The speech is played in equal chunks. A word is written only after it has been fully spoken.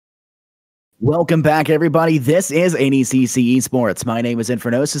Welcome back, everybody. This is NECC Esports. My name is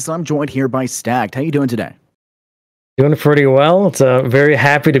Infernosis. I'm joined here by Stacked. How you doing today? Doing pretty well. It's very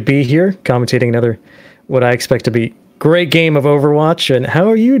happy to be here, commentating another, what I expect to be great game of Overwatch. And how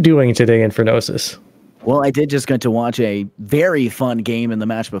are you doing today, Infernosis? Well, I did just get to watch a very fun game in the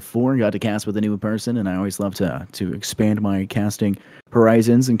match before. Got to cast with a new person, and I always love to expand my casting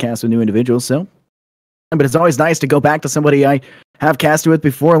horizons and cast with new individuals. But it's always nice to go back to somebody I have casted with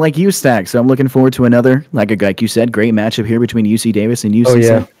before, like you, Stack. So I'm looking forward to another, like you said, great matchup here between UC Davis and UC. Oh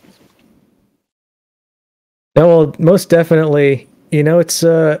yeah. No, well, most definitely. You know, it's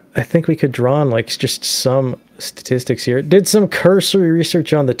I think we could draw on like just some statistics here. Did some cursory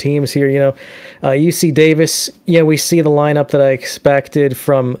research on the teams here. You know, UC Davis. Yeah, we see the lineup that I expected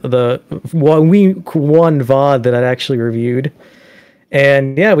from the week one VOD that I'd actually reviewed.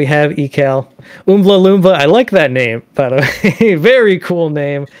 And yeah, we have Ecal Umbla Loomba. I like that name, by the way. Very cool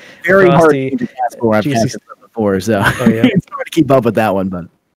name. Very hard to cast for. I've cast it before, so it's hard to keep up with that one. But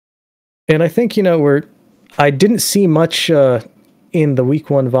and I think I didn't see much in the week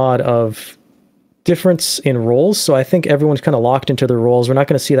one VOD of difference in roles, so I think everyone's kind of locked into their roles. We're not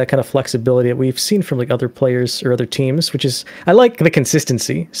going to see that kind of flexibility that we've seen from like other players or other teams, which is I like the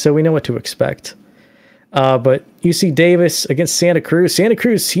consistency, so we know what to expect. But UC Davis against Santa Cruz. Santa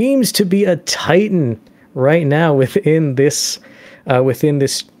Cruz seems to be a titan right now within this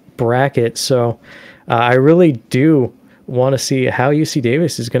bracket. So I really do want to see how UC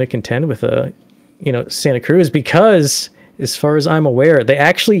Davis is going to contend with Santa Cruz, because as far as I'm aware, they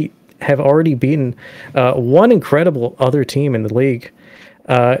actually have already beaten one incredible other team in the league,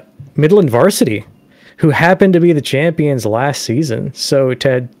 Midland Varsity, who happened to be the champions last season. So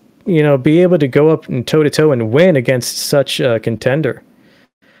to be able to go up and toe-to-toe and win against such a contender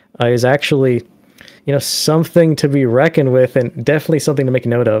is actually, something to be reckoned with, and definitely something to make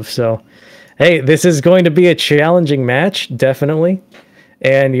note of. So, hey, this is going to be a challenging match, definitely.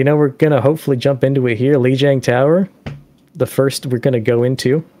 And, we're going to hopefully jump into it here. Lijiang Tower, the first we're going to go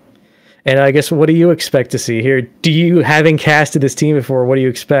into. And I guess, what do you expect to see here? Having casted this team before, what do you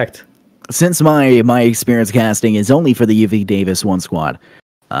expect? Since my experience casting is only for the UV Davis one squad,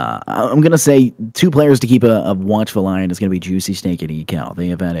 I'm going to say two players to keep a watchful eye on is going to be Juicy Snake and Ecal. They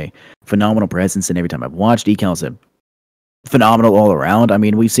have had a phenomenal presence, and every time I've watched, Ecal's a phenomenal all around. I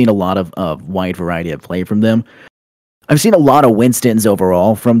mean, we've seen a lot of wide variety of play from them. I've seen a lot of Winstons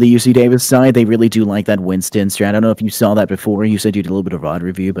overall from the UC Davis side. They really do like that Winston strat. I don't know if you saw that before. You said you did a little bit of VOD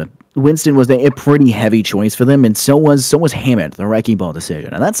review, but Winston was a pretty heavy choice for them, and so was Hammond, the wrecking ball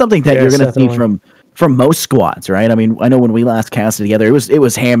decision. And that's something that you're going to see from most squads, right? I mean, I know when we last casted together, it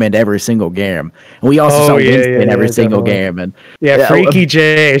was Hammond every single game, and we also saw Winston every single game. And Freaky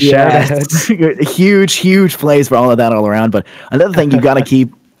J, huge plays for all of that all around. But another thing you got to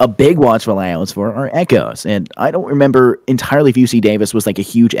keep a big watchful eye out for are Echoes. And I don't remember entirely if UC Davis was like a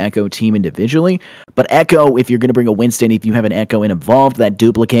huge Echo team individually, but Echo, if you're going to bring a Winston, if you have an Echo involved, that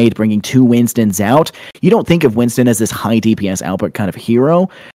duplicate, bringing two Winstons out, you don't think of Winston as this high DPS output kind of hero.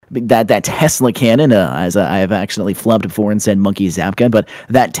 That Tesla cannon, as I have accidentally flubbed before and said Monkey Zap Gun, but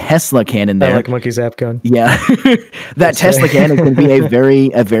that Tesla cannon there. I like Monkey Zap Gun. Yeah. That Tesla cannon can be a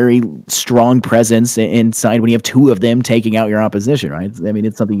very strong presence inside when you have two of them taking out your opposition, right? I mean,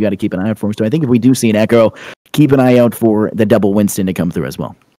 it's something you got to keep an eye out for. So I think if we do see an Echo, keep an eye out for the double Winston to come through as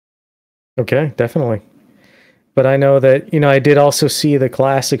well. Okay, definitely. But I know that, I did also see the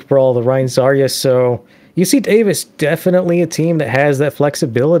classic brawl, the Ryan Zarya, so UC Davis, definitely a team that has that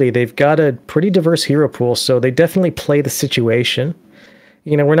flexibility. They've got a pretty diverse hero pool, so they definitely play the situation.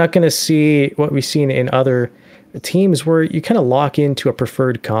 We're not going to see what we've seen in other teams where you kind of lock into a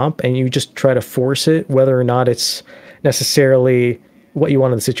preferred comp and you just try to force it, whether or not it's necessarily what you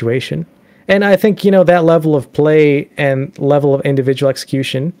want in the situation. And I think, that level of play and level of individual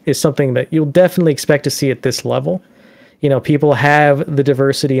execution is something that you'll definitely expect to see at this level. People have the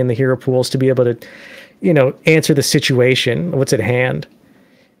diversity in the hero pools to be able to answer the situation, what's at hand.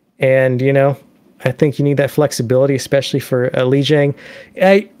 And, I think you need that flexibility, especially for Lijiang.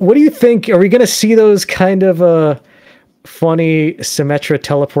 What do you think? Are we going to see those kind of funny Symmetra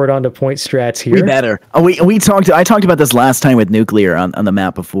teleport onto point strats here? We better. I talked about this last time with Nuclear on the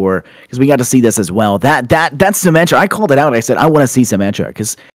map before, because we got to see this as well. That's Symmetra. I called it out. I said, I want to see Symmetra,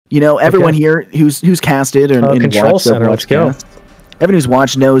 because, everyone here who's casted and Control Center, let's go. Everyone who's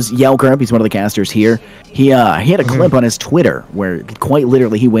watched knows Yelkrup. He's one of the casters here. He had a clip on his Twitter where quite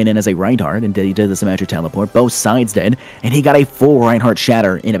literally he went in as a Reinhardt and he did the Symmetra teleport. Both sides did, and he got a full Reinhardt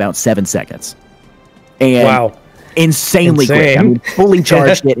shatter in about 7 seconds. And wow. insanely quick. I mean, fully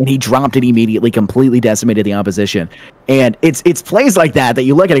charged it, and he dropped it immediately, completely decimated the opposition. And it's plays like that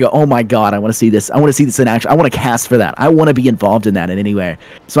you look at it and go, oh my god, I want to see this. I want to see this in action. I want to cast for that. I want to be involved in that in any way.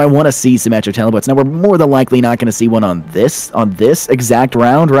 So I want to see symmetric teleports. Now we're more than likely not going to see one on this exact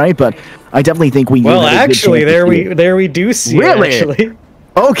round, right? But I definitely think we. Well, actually, there we do see really? It, actually.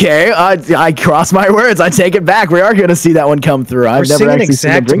 Okay, I cross my words. I take it back. We are going to see that one come through. We're seeing an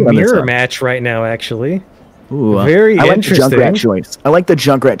exact mirror match right now, actually. Ooh, very I like interesting. The Junkrat choice. I like the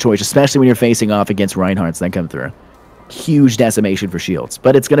Junkrat choice, especially when you're facing off against Reinhardts that come through. Huge decimation for shields,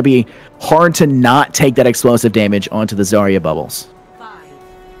 but it's going to be hard to not take that explosive damage onto the Zarya bubbles.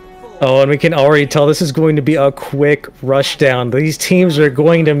 Oh, and we can already tell this is going to be a quick rush down. These teams are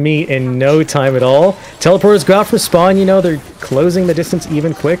going to meet in no time at all. Teleporters go out for spawn. You know, they're closing the distance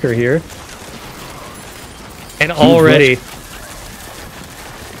even quicker here. And already...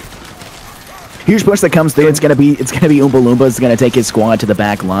 Huge push that comes through. It's gonna be Oompa Loompa is gonna take his squad to the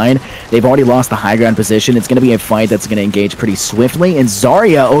back line. They've already lost the high ground position. It's gonna be a fight that's gonna engage pretty swiftly. And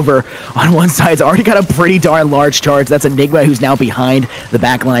Zarya over on one side's already got a pretty darn large charge. That's Enigma who's now behind the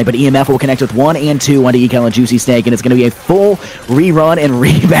back line. But EMF will connect with 1 and 2 onto ECAL and Juicy Snake, and it's gonna be a full rerun and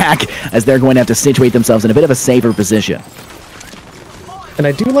reback as they're going to have to situate themselves in a bit of a safer position. And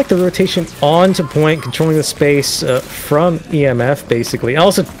I do like the rotation onto point, controlling the space from EMF, basically.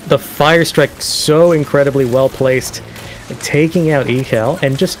 Also, the Fire Strike so incredibly well placed, taking out ECAL,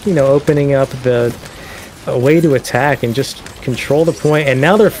 and just, you know, opening up the way to attack and just control the point. And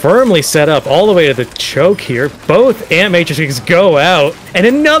now they're firmly set up all the way to the choke here. Both Ant Matrices go out, and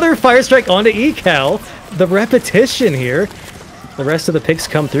another Fire Strike onto ECAL. The repetition here. The rest of the picks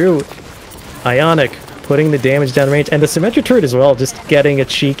come through. Ionic putting the damage down range, and the symmetric turret as well, just getting a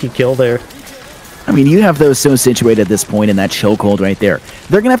cheeky kill there. I mean, you have those so situated at this point in that chokehold right there.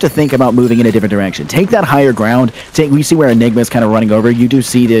 They're going to have to think about moving in a different direction. Take that higher ground. We see where Enigma is kind of running over. You do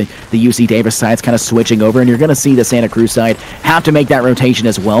see the UC Davis sides kind of switching over, and you're going to see the Santa Cruz side have to make that rotation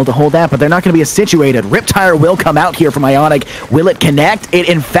as well to hold that, but they're not going to be as situated. Riptire will come out here from Ionic. Will it connect? It,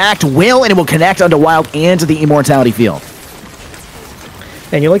 in fact, will, and it will connect onto Wild and to the Immortality Field.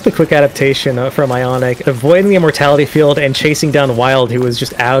 And you like the quick adaptation from Ionic, avoiding the Immortality Field and chasing down Wild, who was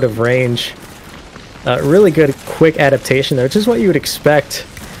just out of range. Really good quick adaptation there, which is what you would expect.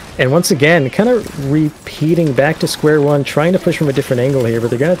 And once again, kind of repeating back to square one, trying to push from a different angle here,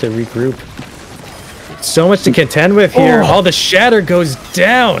 but they're going to have to regroup. So much to contend with here. Oh, the Shatter goes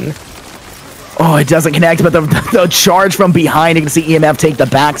down. Oh, it doesn't connect, but the charge from behind, you can see EMF take the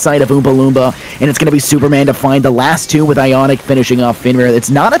backside of Oompa Loompa, and it's going to be Superman to find the last two with Ionic finishing off Fenrir. It's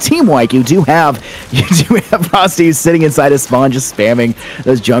not a team wipe. You do have Frosty sitting inside his spawn, just spamming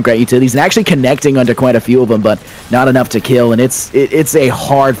those Junkrat utilities, and actually connecting onto quite a few of them, but not enough to kill, and it's a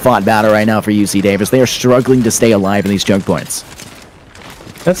hard-fought battle right now for UC Davis. They are struggling to stay alive in these junk points.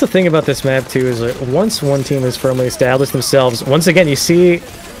 That's the thing about this map, too, is that once one team has firmly established themselves, once again, you see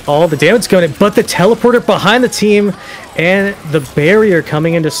all the damage going in, but the teleporter behind the team and the barrier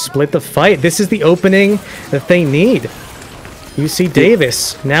coming in to split the fight. This is the opening that they need. UC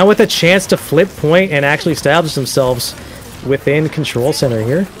Davis now with a chance to flip point and actually establish themselves within control center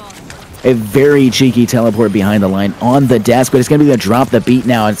here. A very cheeky teleport behind the line on the desk, but it's going to be the drop the beat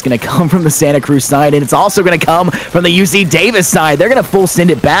now, and it's going to come from the Santa Cruz side, and it's also going to come from the UC Davis side. They're going to full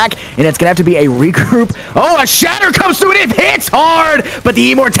send it back, and it's going to have to be a regroup. Oh, a Shatter comes through, and it hits hard, but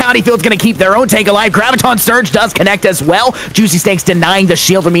the Immortality Field's going to keep their own tank alive. Graviton Surge does connect as well. Juicy Snake's denying the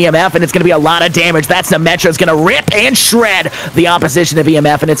shield from EMF, and it's going to be a lot of damage. That's the Metro's going to rip and shred the opposition of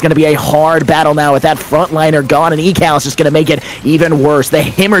EMF, and it's going to be a hard battle now with that frontliner gone, and ECAL is just going to make it even worse. The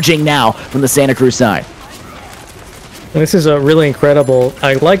hemorrhaging now from the Santa Cruz side. This is a really incredible.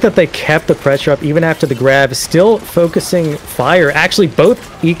 I like that they kept the pressure up even after the grab, still focusing fire. Actually, both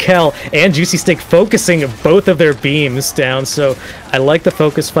ECAL and Juicy Snake focusing both of their beams down, so I like the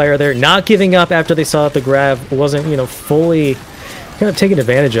focus fire there. Not giving up after they saw that the grab wasn't, you know, fully kind of taken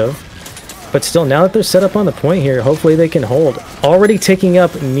advantage of. But still, now that they're set up on the point here, hopefully they can hold. Already taking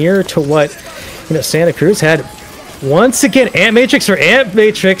up near to what, you know, Santa Cruz had. Once again, Ant Matrix or Ant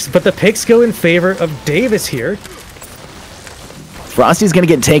Matrix, but the picks go in favor of Davis here. Frosty's going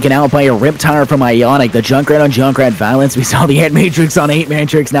to get taken out by a Riptire from Ionic. The Junkrat on Junkrat violence. We saw the Ant Matrix on Ant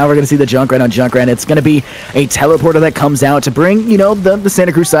Matrix. Now we're going to see the Junkrat on Junkrat. It's going to be a teleporter that comes out to bring, you know, the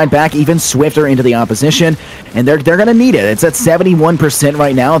Santa Cruz side back even swifter into the opposition. And they're going to need it. It's at 71%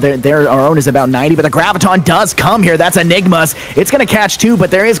 right now. Our own is about 90, but the Graviton does come here. That's Enigma's. It's going to catch two,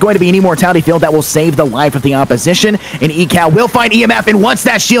 but there is going to be an Immortality Field that will save the life of the opposition. And ECAL will find EMF, and once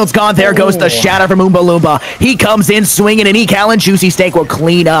that shield's gone, there goes the Shatter from Oompa Loompa. He comes in swinging, and ECAL and Juicy Juicy Steak will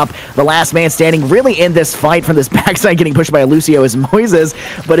clean up the last man standing really in this fight from this backside, getting pushed by Lucio as Moises,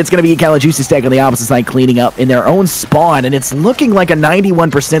 but it's going to be Ecal and Juicy Steak on the opposite side cleaning up in their own spawn, and it's looking like a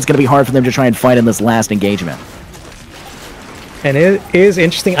 91% is going to be hard for them to try and fight in this last engagement. And it is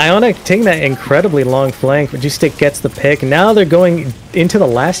interesting. Ionic taking that incredibly long flank, but Juicy Steak gets the pick. Now they're going into the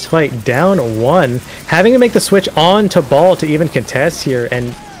last fight down 1, having to make the switch on to ball to even contest here,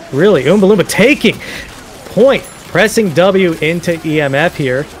 and really, Oompa Loompa taking point, pressing W into EMF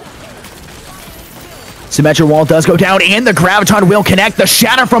here. Symmetra wall does go down, and the Graviton will connect. The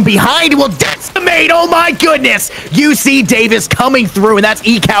Shatter from behind will decimate. Oh my goodness! UC Davis coming through, and that's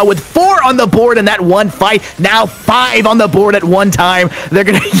Ecal with 4 on the board in that one fight. Now 5 on the board at one time. They're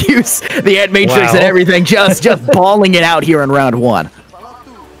going to use the Ant Matrix and everything, just balling it out here in round 1.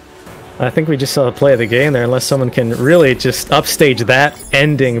 I think we just saw the play of the game there, unless someone can really just upstage that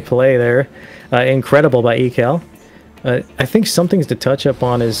ending play there. Incredible by Ecal. I think something to touch up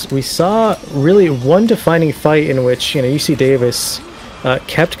on is we saw really one defining fight in which, you know, UC Davis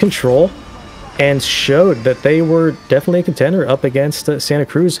kept control and showed that they were definitely a contender up against Santa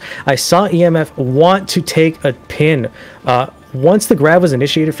Cruz. I saw EMF want to take a pin. Once the grab was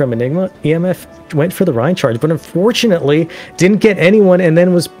initiated from Enigma, EMF went for the Rhine charge, but unfortunately didn't get anyone and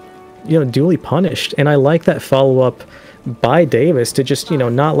then was, you know, duly punished. And I like that follow-up by Davis to just, you know,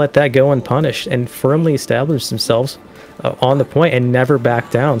 not let that go unpunished and firmly establish themselves on the point and never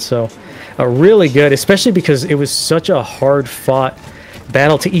back down. So really good, especially because it was such a hard fought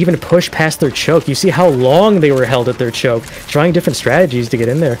battle to even push past their choke. You see how long they were held at their choke, trying different strategies to get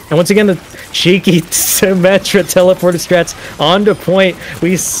in there. And once again, the cheeky Symmetra teleporter strats onto point.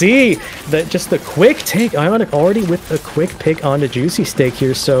 We see that just the quick take, Ionic already with a quick pick onto Juicy Steak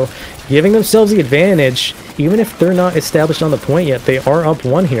here, so giving themselves the advantage. Even if they're not established on the point yet, they are up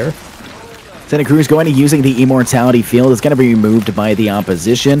 1 here. Santa Cruz going to using the Immortality Field is going to be removed by the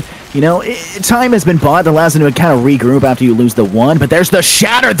opposition. You know, time has been bought that allows them to kind of regroup after you lose the 1, but there's the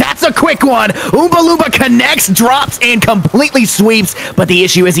Shatter. That's a quick one. Oompa Loompa connects, drops, and completely sweeps, but the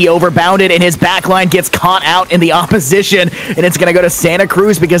issue is he overbounded, and his backline gets caught out in the opposition, and it's going to go to Santa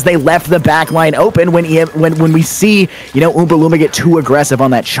Cruz because they left the backline open when we see, you know, Oompa Loompa get too aggressive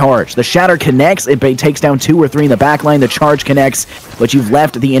on that charge. The Shatter connects, it takes down 2 or 3 in the backline, the charge connects, but you've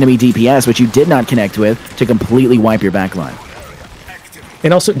left the enemy DPS, which you did not connect with, to completely wipe your backline.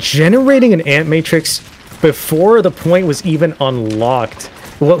 And also generating an Ant Matrix before the point was even unlocked.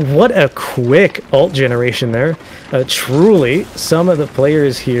 What a quick ult generation there. Truly, some of the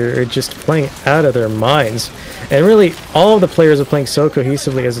players here are just playing out of their minds. And really, all of the players are playing so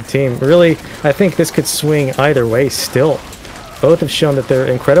cohesively as a team. Really, I think this could swing either way still. Both have shown that they're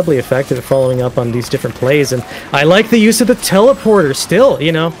incredibly effective at following up on these different plays. And I like the use of the teleporter still,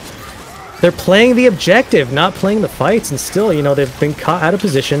 you know. They're playing the objective, not playing the fights, and still, you know, they've been caught out of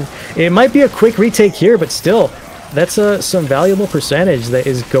position. It might be a quick retake here, but still, that's some valuable percentage that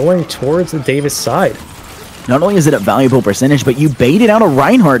is going towards the Davis side. Not only is it a valuable percentage, but you baited out a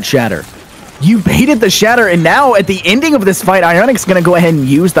Reinhardt Shatter. You baited the Shatter, and now at the ending of this fight, Ionic's going to go ahead and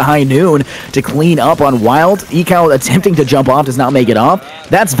use the High Noon to clean up on Wild. Ecal attempting to jump off does not make it off.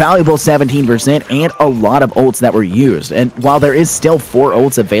 That's valuable 17% and a lot of ults that were used. And while there is still 4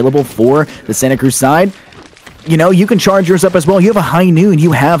 ults available for the Santa Cruz side, you know, you can charge yours up as well. You have a High Noon.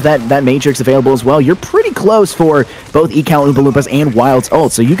 You have that Matrix available as well. You're pretty close for both Ecal, Oompa Loompas, and Wild's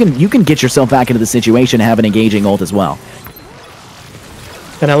ult. So you can get yourself back into the situation and have an engaging ult as well.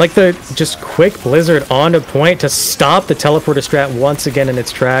 And I like the just quick Blizzard onto point to stop the teleporter strat once again in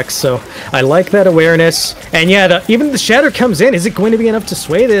its tracks. So I like that awareness. And yeah, even the Shatter comes in. Is it going to be enough to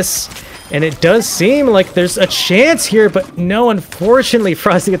sway this? And it does seem like there's a chance here, but no, unfortunately,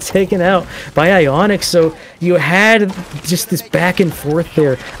 Frosty gets taken out by Ionic. So you had just this back and forth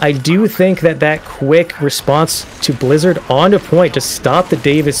there. I do think that quick response to Blizzard onto point to stop the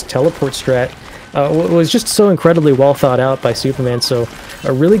Davis teleport strat was just so incredibly well thought out by Superman, so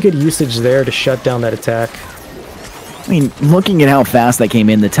a really good usage there to shut down that attack. I mean, looking at how fast that came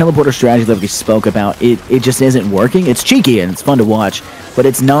in, the teleporter strategy that we spoke about, it just isn't working. It's cheeky and it's fun to watch, but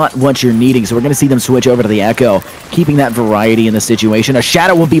it's not what you're needing, so we're going to see them switch over to the Echo, keeping that variety in the situation. A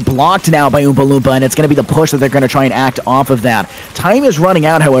Shadow will be blocked now by Oompa Loompa, and it's going to be the push that they're going to try and act off of that. Time is running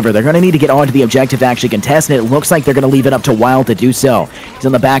out, however. They're going to need to get onto the objective to actually contest, and it looks like they're going to leave it up to Wild to do so. He's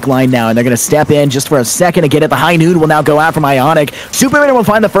on the back line now, and they're going to step in just for a second to get it. The High Noon will now go out from Ionic. Superman will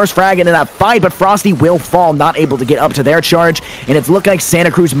find the first frag into that fight, but Frosty will fall, not able to get up to their charge, and it's looking like Santa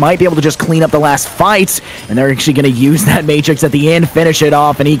Cruz might be able to just clean up the last fight, and they're actually going to use that Matrix at the end, finish it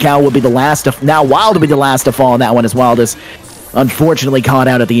off, and Ecal will be the last to, now Wild will be the last to fall in that one, as Wild is unfortunately caught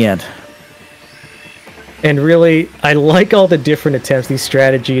out at the end. And really, I like all the different attempts, these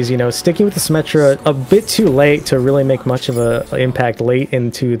strategies, sticking with the Symmetra a bit too late to really make much of an impact late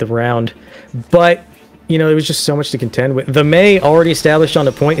into the round. But, there was just so much to contend with. The Mei, already established on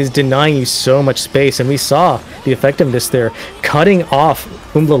the point, is denying you so much space. And we saw the effectiveness there, cutting off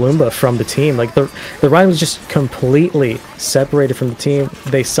Oompa Loompa from the team. Like, the Ryan was just completely separated from the team.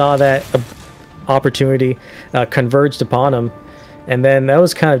 They saw that opportunity, converged upon him. And then that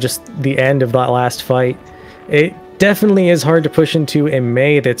was kind of just the end of that last fight. It definitely is hard to push into a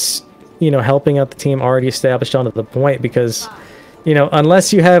Mei that's, helping out the team already established onto the point because,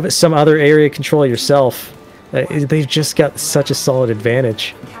 unless you have some other area control yourself, they've just got such a solid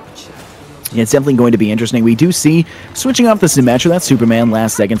advantage. Yeah, it's definitely going to be interesting. We do see switching off the Symmetra, that's Superman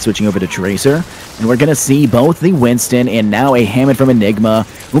last second, switching over to Tracer. And we're going to see both the Winston and now a Hammond from Enigma.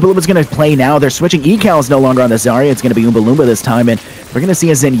 Oompa Loomba's going to play now. They're switching. Ecal is no longer on the Zarya. It's going to be Oompa Loompa this time. And we're going to see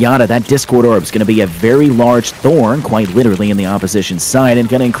a Zenyatta. That Discord Orb is going to be a very large thorn, quite literally, in the opposition side, and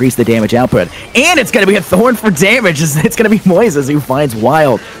going to increase the damage output. And it's going to be a thorn for damage. It's going to be Moises who finds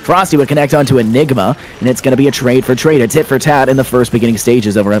Wild. Frosty would connect onto Enigma, and it's going to be a trade for trade, a tit for tat in the first beginning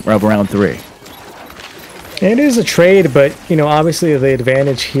stages of round 3. It is a trade, but, obviously the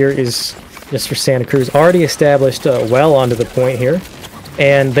advantage here is just for Santa Cruz. Already established well onto the point here.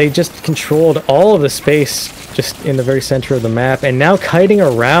 And they just controlled all of the space just in the very center of the map. And now kiting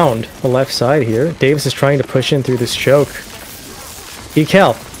around the left side here. Davis is trying to push in through this choke.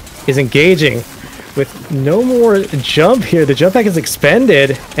 Ecal is engaging with no more jump here. The jump back is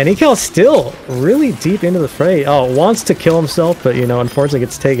expended. And Ecal still really deep into the fray. Oh, wants to kill himself, but, unfortunately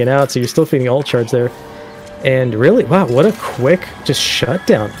gets taken out. So you're still feeding ult charge there. And really, wow, what a quick just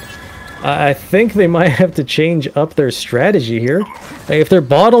shutdown. I think they might have to change up their strategy here. If they're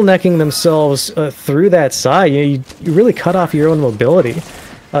bottlenecking themselves through that side, you really cut off your own mobility.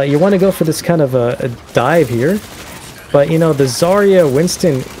 You want to go for this kind of a dive here. But, the Zarya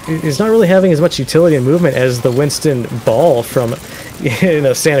Winston is not really having as much utility and movement as the Winston Ball from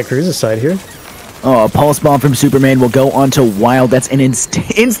Santa Cruz's side here. Oh, a Pulse Bomb from Superman will go onto Wild. That's an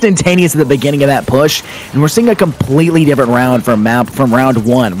instantaneous at the beginning of that push. And we're seeing a completely different round from round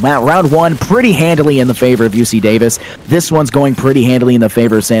 1. Round 1 pretty handily in the favor of UC Davis. This one's going pretty handily in the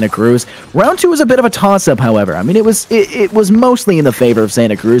favor of Santa Cruz. Round 2 was a bit of a toss-up, however. I mean, it was mostly in the favor of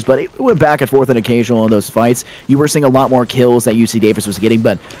Santa Cruz, but it went back and forth and occasional in those fights. You were seeing a lot more kills that UC Davis was getting,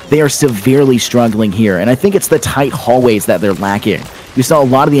 but they are severely struggling here. And I think it's the tight hallways that they're lacking. You saw a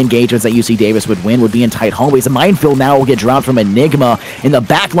lot of the engagements that UC Davis would win would be in tight hallways. A minefield now will get dropped from Enigma in the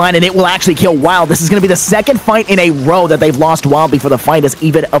back line, and it will actually kill Wild. This is going to be the second fight in a row that they've lost Wild before the fight has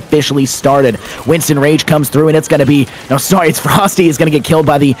even officially started. Winston Rage comes through, and it's going to be... No, sorry, it's Frosty. He's going to get killed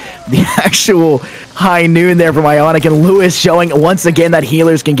by the actual high noon there from Ionic, and Lewis showing once again that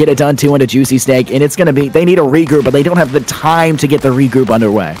healers can get it done too into Juicy Steak, and it's going to be... They need a regroup, but they don't have the time to get the regroup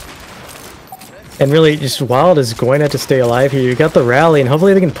underway. And really, just Wild is going to have to stay alive here. You got the rally, and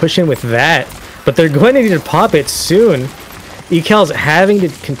hopefully they can push in with that. But they're going to need to pop it soon. Ecal's having to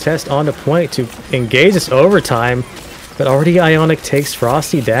contest on the point to engage this overtime. But already Ionic takes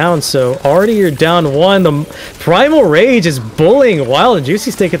Frosty down, so already you're down 1. The Primal Rage is bullying Wild and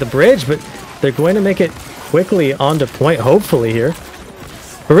Juicy Steak at the bridge, but they're going to make it quickly onto point, hopefully here.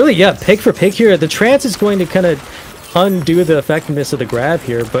 But really, yeah, pick for pick here. The trance is going to kind of undo the effectiveness of the grab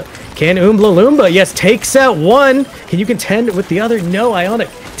here, but can Oompa Loompa, yes, takes out one. Can you contend with the other? No, Ionic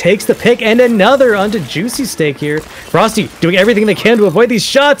takes the pick and another onto Juicy Steak here. Frosty doing everything they can to avoid these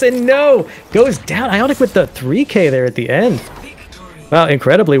shots, and no, goes down. Ionic with the 3K there at the end. Wow,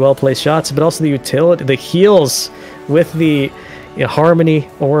 incredibly well-placed shots, but also the utility, the heals with the Harmony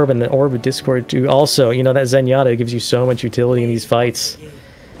Orb and the Orb of Discord too. Also, that Zenyatta gives you so much utility in these fights.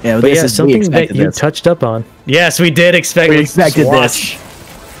 Yeah, but yeah, something that you touched up on. Yes, we did expect. We expected this.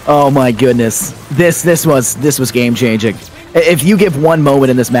 Oh my goodness, this was game changing. If you give one moment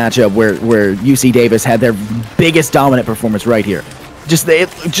in this matchup where UC Davis had their biggest dominant performance right here,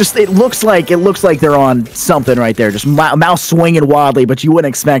 it looks like they're on something right there. Just mouse swinging wildly, but you wouldn't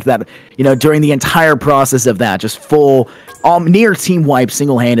expect that. During the entire process of that, just full. Near team wipe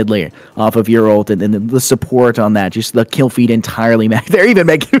single-handedly off of your ult, and the support on that, just the kill feed entirely.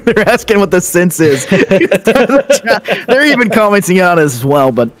 They're asking what the sense is. They're even commenting on it as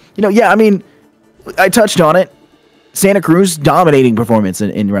well. But yeah, I mean, I touched on it. Santa Cruz dominating performance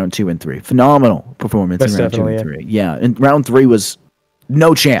in round 2 and 3, phenomenal performance in round 2 and 3. Yeah, and round 3 was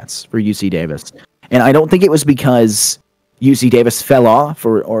no chance for UC Davis, and I don't think it was because UC Davis fell off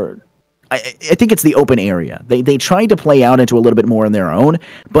or I think it's the open area. They tried to play out into a little bit more on their own,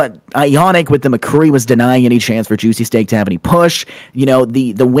 but Ionic with the McCree was denying any chance for Juicy Steak to have any push. You know,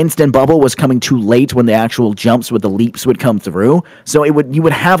 the Winston bubble was coming too late when the actual jumps with the leaps would come through. So you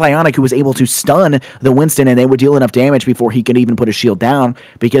would have Ionic who was able to stun the Winston, and they would deal enough damage before he could even put his shield down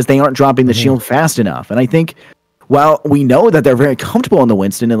because they aren't dropping the shield fast enough. And I think while we know that they're very comfortable on the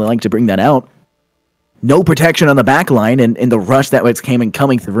Winston and they like to bring that out, no protection on the back line, and the rush that was coming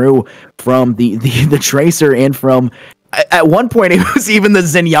through from the Tracer and from at one point it was even the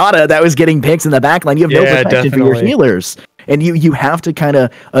Zenyatta that was getting picks in the back line. You have no protection for your healers, and you have to kind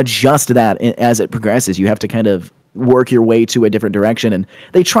of adjust that as it progresses. You have to kind of work your way to a different direction, and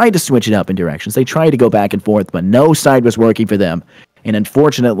they tried to switch it up in directions. They tried to go back and forth, but no side was working for them, and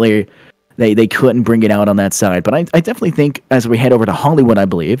unfortunately they couldn't bring it out on that side. But I definitely think as we head over to Hollywood, I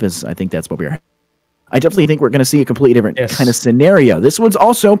think that's what I definitely think we're going to see a completely different kind of scenario. This one's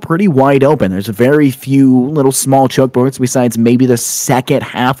also pretty wide open. There's very few little small choke points besides maybe the second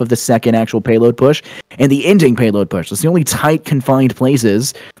half of the second actual payload push and the ending payload push. It's the only tight, confined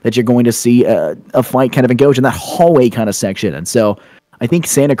places that you're going to see a fight kind of engage in that hallway kind of section. And so I think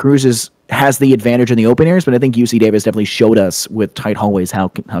Santa Cruz has the advantage in the open areas, but I think UC Davis definitely showed us with tight hallways how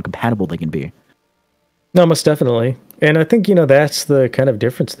compatible they can be. No, most definitely. And I think, that's the kind of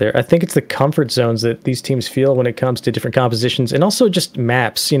difference there. I think it's the comfort zones that these teams feel when it comes to different compositions and also just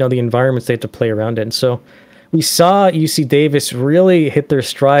maps, the environments they have to play around in. So we saw UC Davis really hit their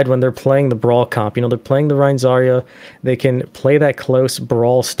stride when they're playing the Brawl comp. They're playing the Rein Zarya. They can play that close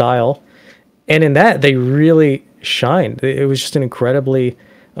Brawl style. And in that, they really shined. It was just an incredibly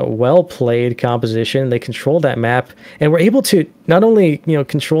well-played composition. They controlled that map and were able to not only,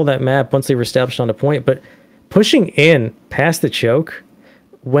 control that map once they were established on a point, but pushing in past the choke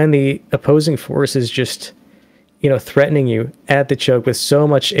when the opposing force is just, threatening you at the choke with so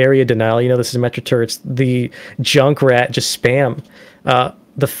much area denial. This is Metro Turrets, the Junkrat just spam.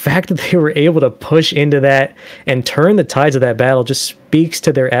 The fact that they were able to push into that and turn the tides of that battle just speaks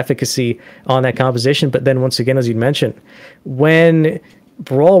to their efficacy on that composition. But then once again, as you mentioned, when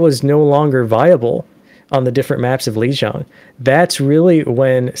Brawl was no longer viable on the different maps of Lijiang, that's really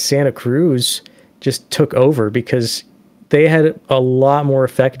when Santa Cruz just took over because they had a lot more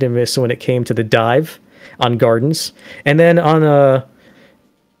effectiveness when it came to the dive on Gardens. And then on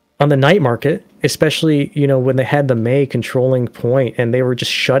the night market, especially, when they had the Mei controlling point and they were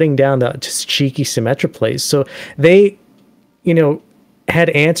just shutting down the just cheeky Symmetra plays. So they,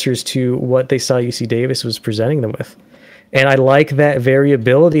 had answers to what they saw UC Davis was presenting them with. And I like that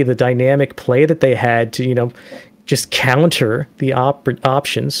variability, the dynamic play that they had to, just counter the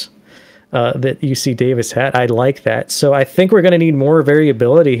options that UC Davis had. I like that. So I think we're going to need more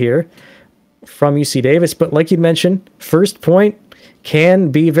variability here from UC Davis. But like you mentioned, first point can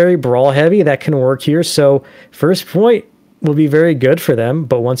be very Brawl heavy. That can work here. So first point will be very good for them.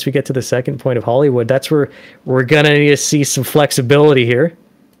 But once we get to the second point of Hollywood, that's where we're going to need to see some flexibility here.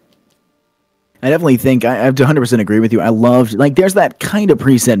 I definitely think I have to 100% agree with you. I loved, there's that kind of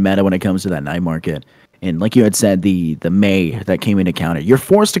preset meta when it comes to that night market. And like you had said, the Mei that came into counter, you're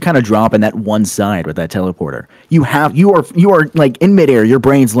forced to kind of drop in that one side with that teleporter. You are like in midair, your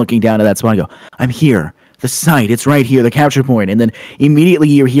brain's looking down at that spot and go, I'm here. The site, it's right here, the capture point. And then immediately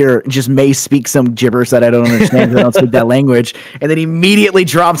you hear just Mei speak some gibberish that I don't understand because I don't speak that language. And then immediately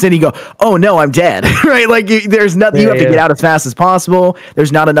drops in, you go, oh no, I'm dead. Right? There's nothing, you have to get out as fast as possible.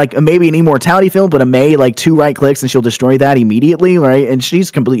 There's not maybe an immortality field, but a Mei, 2 right clicks and she'll destroy that immediately, right? And she's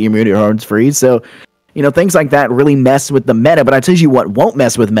completely immune to her own freeze. So, things like that really mess with the meta. But I tell you what won't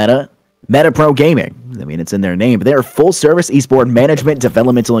mess with meta Pro Gaming. I mean, it's in their name, but they're a full-service esport management,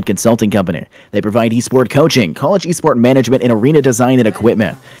 developmental, and consulting company. They provide esport coaching, college esport management, and arena design and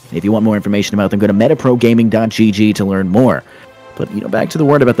equipment. And if you want more information about them, go to metaprogaming.gg to learn more. But, back to the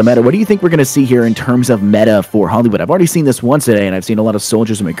word about the meta. What do you think we're going to see here in terms of meta for Hollywood? I've already seen this once today, and I've seen a lot of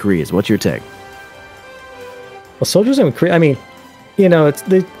Soldiers and McCrees. What's your take? Well, Soldiers and McCree, I mean,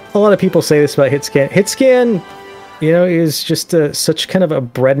 a lot of people say this about Hitscan. Hitscan, is just such kind of a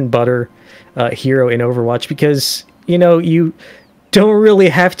bread and butter hero in Overwatch because, you don't really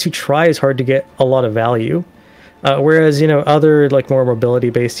have to try as hard to get a lot of value. Whereas, other more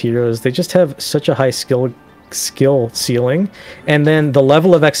mobility-based heroes, they just have such a high skill ceiling. And then the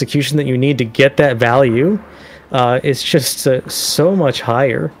level of execution that you need to get that value is just so much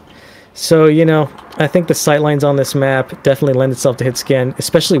higher. So, I think the sightlines on this map definitely lend itself to hit scan,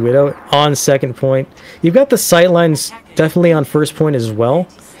 especially Widow on second point. You've got the sightlines definitely on first point as well,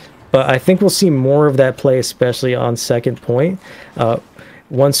 but I think we'll see more of that play, especially on second point,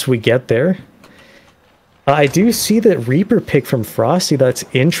 once we get there. I do see that Reaper pick from Frosty. That's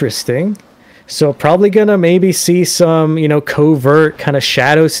interesting. So probably gonna maybe see some, covert kind of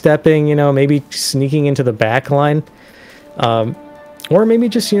shadow stepping, maybe sneaking into the back line. Or maybe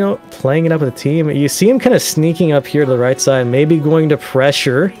just, playing it up with the team. You see him kind of sneaking up here to the right side, maybe going to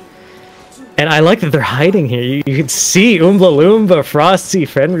pressure. And I like that they're hiding here. You can see Oompa Loompa, Frosty,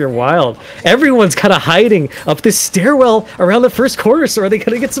 Fenrir, Wild. Everyone's kind of hiding up this stairwell around the first corner, so are they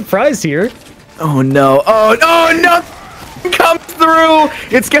going to get surprised here? Oh no, oh no! Comes through.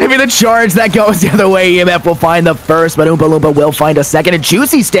 It's gonna be the charge that goes the other way. EMF will find the first, but Oompa Loompa will find a second. And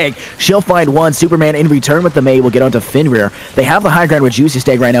Juicy Steak, she'll find one. Superman in return with the May will get onto Fenrir. They have the high ground with Juicy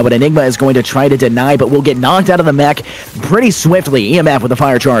Steak right now, but Enigma is going to try to deny, but will get knocked out of the mech pretty swiftly. EMF with the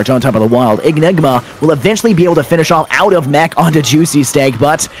fire charge on top of the Wild. Enigma will eventually be able to finish off out of mech onto Juicy Steak,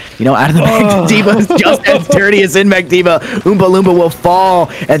 but out of the mech, Diva is just as dirty as in mech Diva. Oompa Loompa will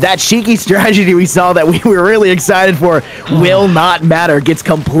fall, and that cheeky strategy we saw that we were really excited for will not matter. Gets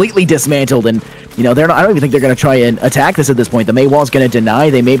completely dismantled, and they're not. I don't even think they're going to try and attack this at this point. The Maywall's going to deny.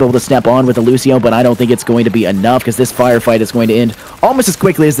 They may be able to step on with the Lucio, but I don't think it's going to be enough because this firefight is going to end almost as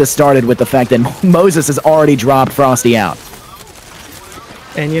quickly as this started, with the fact that Moses has already dropped Frosty out.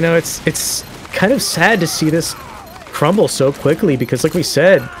 And it's kind of sad to see this crumble so quickly because, like we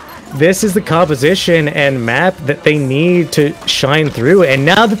said, this is the composition and map that they need to shine through. And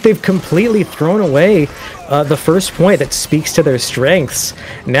now that they've completely thrown away the first point that speaks to their strengths,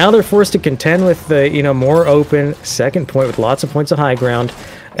 now they're forced to contend with the more open second point with lots of points of high ground,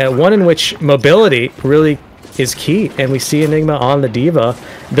 one in which mobility really is key. And we see Enigma on the Diva.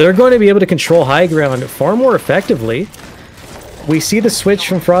 They're going to be able to control high ground far more effectively. We see the switch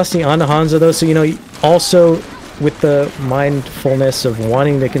from Frosty onto Hanzo though, so also with the mindfulness of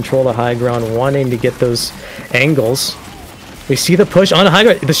wanting to control the high ground, wanting to get those angles. We see the push on the high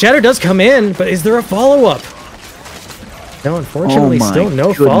ground. The shatter does come in, but is there a follow-up? No, unfortunately, still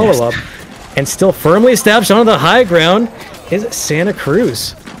no follow-up. And still firmly established on the high ground is Santa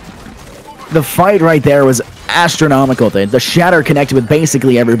Cruz. The fight right there was astronomical. The shatter connected with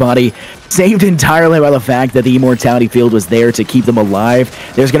basically everybody, saved entirely by the fact that the immortality field was there to keep them alive.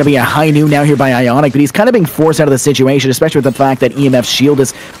 There's going to be a high noon now here by Ionic, but he's kind of being forced out of the situation, especially with the fact that EMF's shield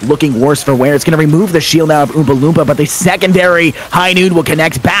is looking worse for wear. It's going to remove the shield now of Oompa Loompa, but the secondary high noon will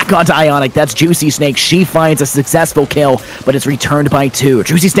connect back onto Ionic. That's Juicy Snake. She finds a successful kill, but it's returned by 2.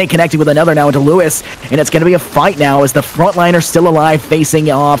 Juicy Snake connecting with another now into Lewis, and it's going to be a fight now as the frontliner's still alive, facing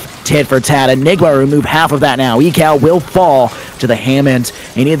off tit for tat. Enigma will remove half of that now. Ecal will fall to the Hammond,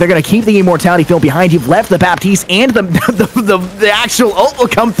 and they're going to keep the immortality field behind. You've left the Baptiste, and the actual ult will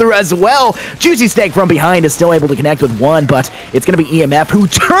come through as well. Juicy Steak from behind is still able to connect with one, but it's going to be EMF who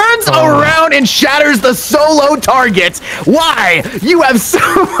turns around and shatters the solo target. Why? You have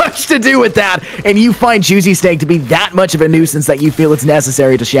so much to do with that, and you find Juicy Steak to be that much of a nuisance that you feel it's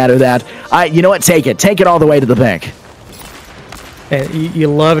necessary to shatter that. You know what? Take it all the way to the bank. And you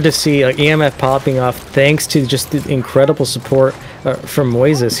love to see EMF popping off thanks to just the incredible support from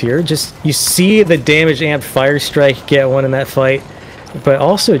Moises here. You see the damage amp Fire Strike get one in that fight, but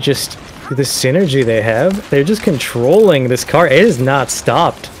also just the synergy they have. They're just controlling this car. It has not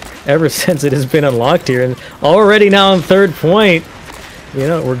stopped ever since it has been unlocked here, and already now on third point,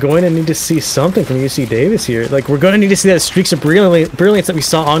 we're going to need to see something from UC Davis here. Like, we're going to need to see that streaks of brilliance that we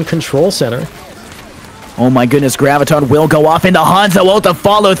saw on Control Center. Oh my goodness, Graviton will go off into Hanzo ult to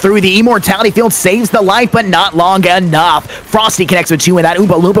follow through. The immortality field saves the life, but not long enough. Frosty connects with 2, and that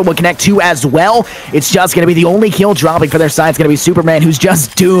Oompa Loompa will connect 2 as well. It's just going to be the only kill dropping for their side. It's going to be Superman, who's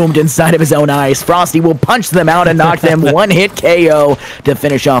just doomed inside of his own ice. Frosty will punch them out and knock them one-hit KO to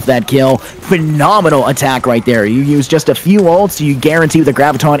finish off that kill. Phenomenal attack right there. You use just a few ults, you guarantee with the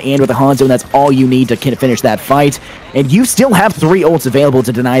Graviton and with the Hanzo, and that's all you need to finish that fight. And you still have 3 ults available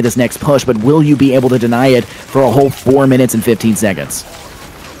to deny this next push, but will you be able to deny it for a whole 4 minutes and 15 seconds?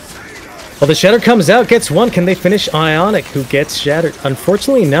 Well, the Shatter comes out, gets one. Can they finish Ionic, who gets Shattered?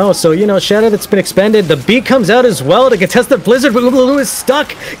 Unfortunately, no. So, Shatter that's been expended. The beat comes out as well to contest the Blizzard, but Lulu is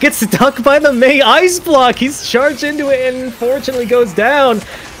stuck. Gets stuck by the May Ice Block. He's charged into it and unfortunately goes down.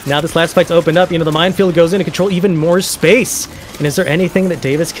 Now this last fight's opened up. The minefield goes in to control even more space. And is there anything that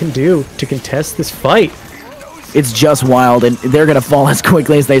Davis can do to contest this fight? It's just wild, and they're going to fall as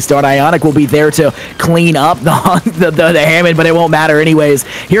quickly as they start. Ionic will be there to clean up the Hammond, but it won't matter anyways.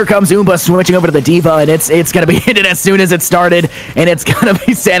 Here comes Oompa switching over to the Diva, and it's going to be hit as soon as it started, and it's going to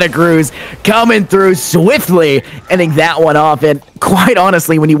be Santa Cruz coming through swiftly, ending that one off. And quite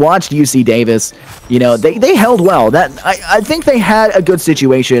honestly, when you watched UC Davis, they held well. That I think they had a good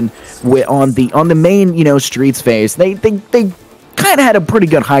situation on the main streets phase. They kind of had a pretty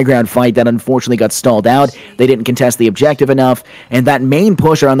good high ground fight that unfortunately got stalled out. They didn't contest the objective enough, and that main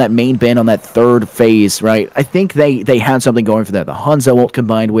push around that main bin on that third phase, right? I think they had something going for that. The Hanzo ult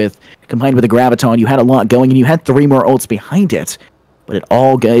combined with the Graviton, you had a lot going, and you had 3 more ults behind it. But it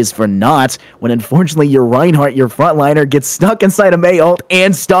all goes for naught when unfortunately your Reinhardt, your frontliner, gets stuck inside a Mei ult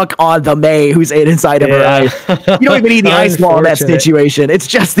and stuck on the Mei who's inside of her eyes. You don't even need the ice wall in that situation. It's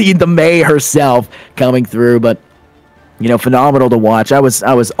just the Mei herself coming through. But phenomenal to watch. I was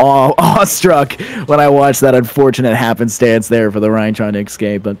all awestruck when I watched that unfortunate happenstance there for the Ryan trying to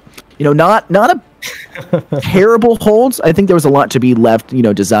escape. But not a terrible holds. I think there was a lot to be left,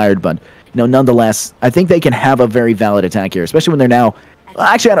 desired, but nonetheless, I think they can have a very valid attack here, especially when they're now.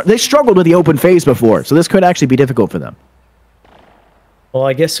 Actually, they struggled with the open phase before, so this could actually be difficult for them. Well,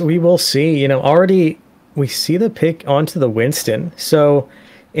 I guess we will see. Already we see the pick onto the Winston. So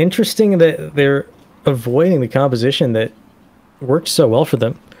interesting that they're avoiding the composition that worked so well for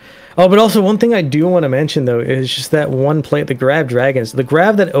them. Oh, but also one thing I do want to mention, though, is just that one play, the grab dragons. The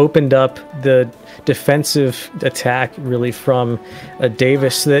grab that opened up the defensive attack, really, from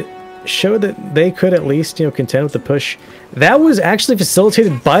Davis, that showed that they could at least, contend with the push. That was actually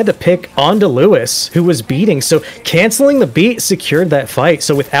facilitated by the pick onto Lewis, who was beating. So canceling the beat secured that fight.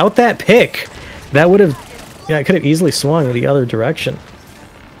 So without that pick, that would have, it could have easily swung the other direction.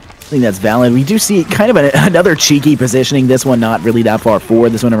 I think that's valid. We do see kind of another cheeky positioning. This one not really that far forward.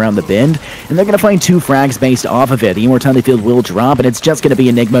 This one around the bend. And they're going to find 2 frags based off of it. The Immortality Field will drop, and it's just going to be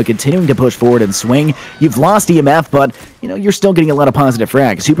Enigma continuing to push forward and swing. You've lost EMF, but, you're still getting a lot of positive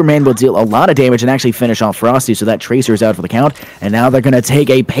frags. Superman will deal a lot of damage and actually finish off Frosty, so that Tracer is out for the count. And now they're going to take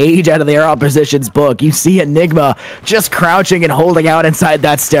a page out of their opposition's book. You see Enigma just crouching and holding out inside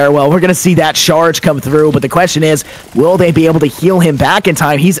that stairwell. We're going to see that charge come through, but the question is, will they be able to heal him back in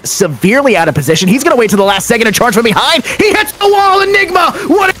time? He's severely out of position. He's going to wait till the last second to charge from behind. He hits the wall. Enigma,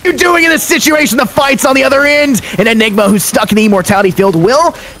 what are you doing in this situation? The fight's on the other end. And Enigma, who's stuck in the Immortality Field,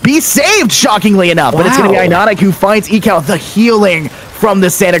 will be saved, shockingly enough. Wow. But it's going to be Inotic who finds Ecal. The healing from the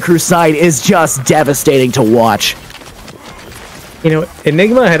Santa Cruz side is just devastating to watch.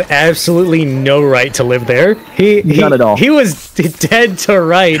 Enigma had absolutely no right to live there. Not at all. He was dead to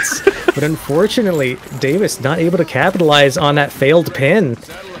rights. But unfortunately, Davis not able to capitalize on that failed pin.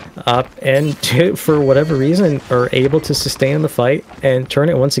 And for whatever reason, are able to sustain the fight and turn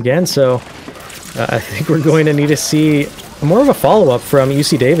it once again. So I think we're going to need to see more of a follow-up from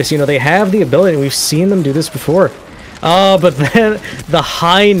UC Davis. They have the ability. We've seen them do this before. Oh, but then the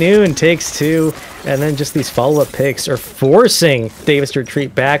high noon takes 2, and then just these follow-up picks are forcing Davis to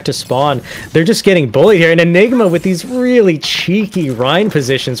retreat back to spawn. They're just getting bullied here. And Enigma with these really cheeky Rhine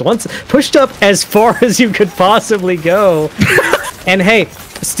positions, once pushed up as far as you could possibly go. And hey,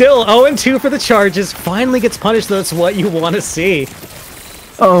 still 0-2 for the charges. Finally gets punished, though. That's what you want to see.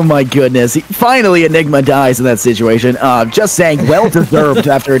 Oh my goodness. Finally, Enigma dies in that situation. Just saying, well-deserved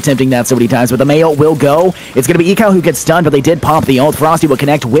after attempting that so many times. But the Mayo will go. It's going to be Ecal who gets stunned, but they did pop the ult. Frosty will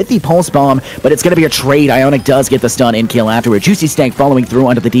connect with the Pulse Bomb, but it's going to be a trade. Ionic does get the stun and kill afterward. Juicy Stank following through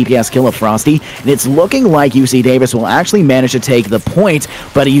onto the DPS kill of Frosty. And it's looking like UC Davis will actually manage to take the point,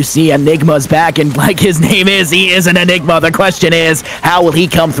 but you see Enigma's back, and like his name is, he is an Enigma. The question is, how will he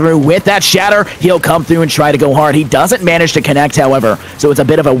come through with that shatter? He'll come through and try to go hard. He doesn't manage to connect, however, so it's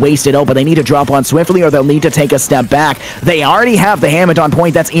a bit of a wasted ult, but they need to drop on swiftly or they'll need to take a step back. They already have the Hammond on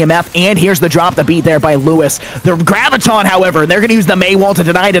point. That's EMF, and here's the drop, the beat there by Lewis. The Graviton, however, they're going to use the Mei wall to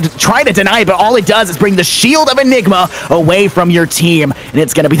try to deny it, but all it does is bring the shield of Enigma away from your team, and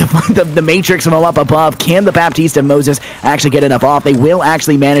it's going to be the Matrix from up above. Can the Baptiste and Moses actually get enough off? They will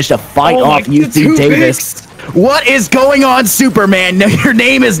actually manage to fight off UC Davis. What is going on, Superman? No, your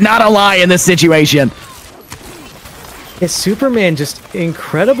name is not a lie in this situation. It's Superman just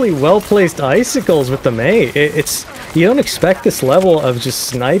incredibly well-placed icicles with the Mei. You don't expect this level of just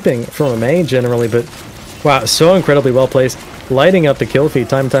sniping from a Mei generally, but wow, so incredibly well-placed, lighting up the kill feed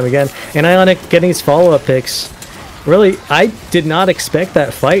time and time again. And Ionic getting his follow-up picks. Really, I did not expect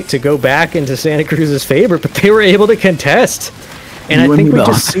that fight to go back into Santa Cruz's favor, but they were able to contest. And I think we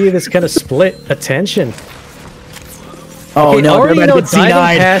just see this kind of split attention. Oh okay, no, they're about to get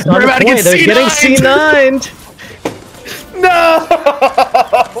C9. They're about to get C9. They're getting C9'd. No!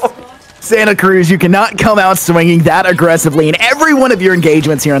 Santa Cruz, you cannot come out swinging that aggressively in every one of your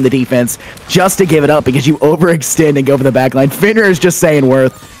engagements here on the defense just to give it up because you overextend and go for the backline. Finner is just saying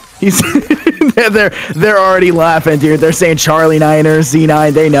worth. He's they're already laughing, dude. They're saying Charlie 9 or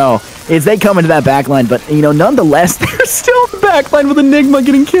Z9. They know. Is they come into that backline, but nonetheless, they're still in the backline with Enigma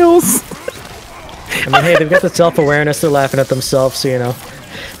getting kills. I mean, hey, they've got the self-awareness. They're laughing at themselves, so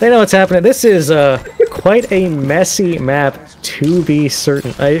they know what's happening. This is quite a messy map. to be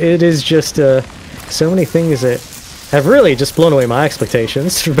certain. It is just so many things that have really just blown away my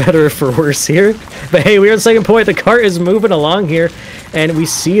expectations, for better or for worse here. But hey, we're at the second point. The cart is moving along here, and we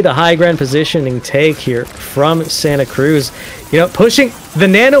see the high ground positioning take here from Santa Cruz. You know, pushing the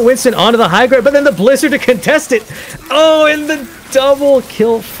Nano Winston onto the high ground, but then the Blizzard to contest it. Oh, and the double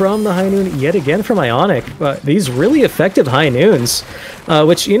kill from the High Noon yet again from Ionic. These really effective High Noons,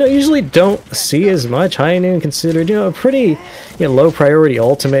 which, you know, usually don't see as much. High Noon considered, you know, a pretty, you know, low priority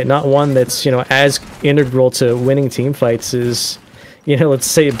ultimate, not one that's, you know, as integral to winning team fights as, you know, let's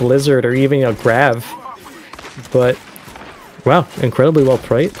say Blizzard or even, you know, Grav. But wow, incredibly well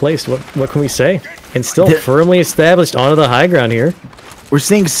placed. What can we say? And still firmly established onto the high ground here. We're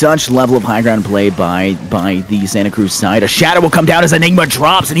seeing such level of high ground play by the Santa Cruz side. A shadow will come down as Enigma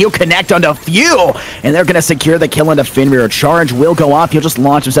drops, and he'll connect onto Few, and they're going to secure the kill onto Fenrir. A charge will go off. He'll just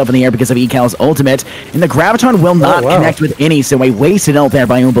launch himself in the air because of ECAL's ultimate, and the Graviton will not connect with any, so a wasted ult there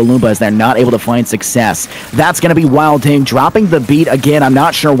by Oompa Loompa as they're not able to find success. That's going to be Wild Ting dropping the beat again. I'm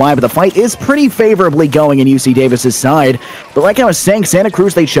not sure why, but the fight is pretty favorably going in UC Davis's side. But like I was saying, Santa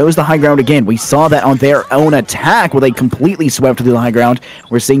Cruz, they chose the high ground again. We saw that on their own attack where they completely swept through the high ground.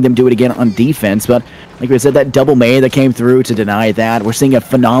 We're seeing them do it again on defense, but like we said, that double May that came through to deny that. We're seeing a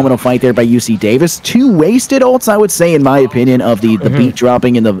phenomenal fight there by UC Davis. Two wasted ults, I would say, in my opinion, of the beat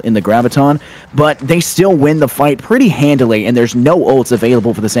dropping in the Graviton, but they still win the fight pretty handily, and there's no ults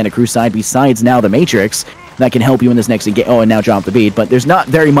available for the Santa Cruz side besides now the Matrix that can help you in this next game. Oh, and now drop the beat, but there's not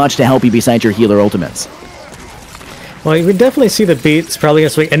very much to help you besides your healer ultimates. Well, you can definitely see the beats probably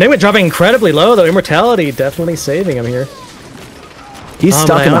this week, and they were dropping incredibly low, though. Immortality definitely saving him here. He's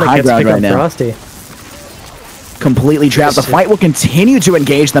stuck in the high ground right now. Frosty. Completely trapped. The fight will continue to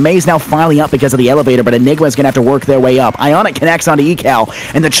engage. The Maze now filing up because of the elevator, but Enigma is going to have to work their way up. Ionic connects onto ECAL,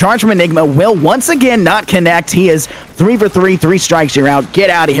 and the charge from Enigma will once again not connect. He is 3 for 3, 3 strikes, you're out. Get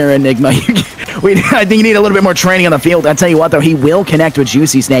out of here, Enigma. I think you need a little bit more training on the field. I'll tell you what, though, he will connect with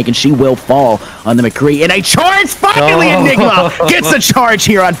Juicy Snake, and she will fall on the McCree. And a charge! Finally, Enigma gets a charge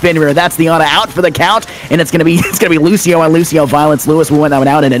here on Fenrir. That's the Ana out for the count, and it's gonna be Lucio on Lucio. Violence Lewis will win that one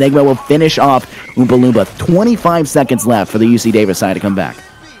out, and Enigma will finish off Oompa Loompa. 25 seconds left for the UC Davis side to come back.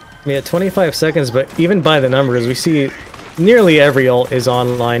 Yeah, 25 seconds, but even by the numbers, we see nearly every ult is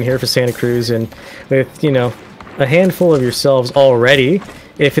online here for Santa Cruz, and with, you know, a handful of yourselves already,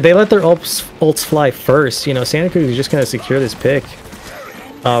 if they let their ults fly first, you know, Santa Cruz is just going to secure this pick.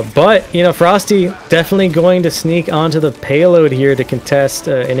 But, you know, Frosty definitely going to sneak onto the payload here to contest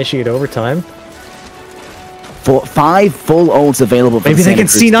initiate overtime. 5 full ults available for Maybe they can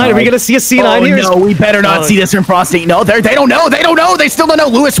C9. Are we going to see a C9 here? No, we better not see this from Frosty. No, they don't know. They don't know. They still don't know.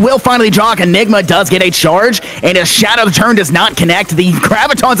 Lewis will finally draw. Enigma does get a charge, and his Shadow turn does not connect. The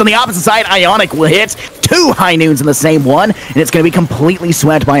Gravitons on the opposite side. Ionic will hit 2 high noons in the same one, and it's going to be completely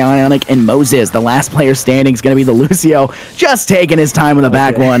swept by Ionic and Moses. The last player standing is going to be the Lucio, just taking his time on the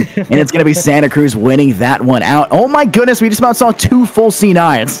back one, and it's going to be Santa Cruz winning that one out. Oh my goodness, we just about saw 2 full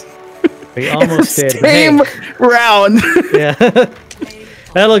C9s. We almost did. Same round. Yeah.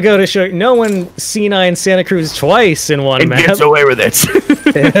 That'll go to show no one C9 Santa Cruz twice in one map. Gets away with it.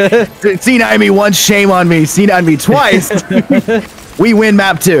 C9 me once, shame on me. C9 me twice. We win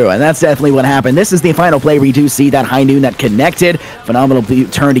map 2, and that's definitely what happened. This is the final play where you do see that high noon that connected. Phenomenal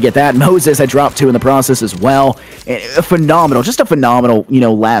turn to get that. Moses had dropped 2 in the process as well. Phenomenal, just a phenomenal, you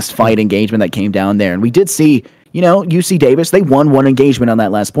know, last fight engagement that came down there. And we did see, you know, UC Davis, they won 1 engagement on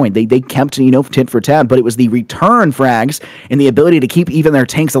that last point. They kept, you know, tit for tat, but it was the return frags and the ability to keep even their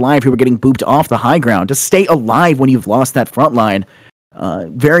tanks alive who were getting booped off the high ground to stay alive when you've lost that front line.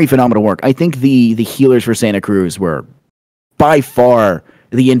 Very phenomenal work. I think the healers for Santa Cruz were by far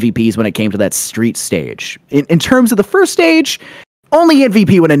the MVPs when it came to that street stage. In terms of the first stage, only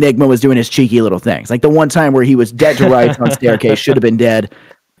MVP when Enigma was doing his cheeky little things. Like the one time where he was dead to rights on staircase, should have been dead.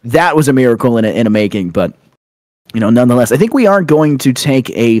 That was a miracle in a making, but you know, nonetheless, I think we are going to take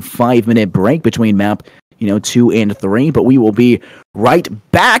a 5-minute break between map, you know, 2 and 3, but we will be right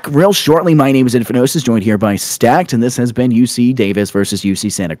back real shortly. My name is Infernosis, joined here by Stacked, and this has been UC Davis versus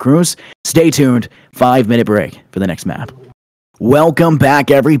UC Santa Cruz. Stay tuned. 5-minute break for the next map. Welcome back,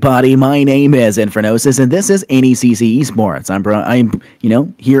 everybody. My name is Infernosis, and this is NECC Esports. I'm, you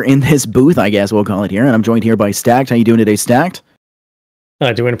know, here in this booth, I guess we'll call it here, and I'm joined here by Stacked. How you doing today, Stacked?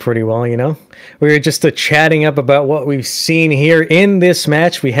 Doing pretty well, you know. We were just chatting up about what we've seen here in this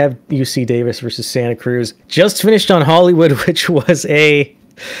match. We have UC Davis versus Santa Cruz. Just finished on Hollywood, which was a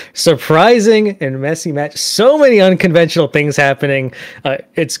surprising and messy match. So many unconventional things happening.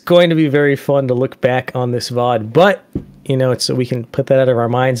 It's going to be very fun to look back on this VOD. But so we can put that out of our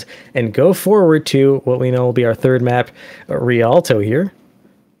minds and go forward to what we know will be our third map, Rialto here.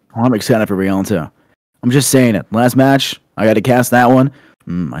 Oh, I'm excited for Rialto. I'm just saying it. Last match, I got to cast that one.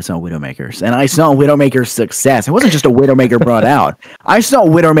 I saw Widowmakers, and I saw Widowmaker's success. It wasn't just a Widowmaker brought out. I saw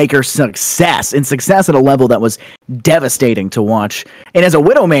Widowmaker's success, and success at a level that was devastating to watch. And as a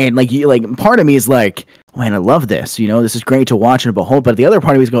Widow main, like part of me is like, man, I love this. This is great to watch and behold. But the other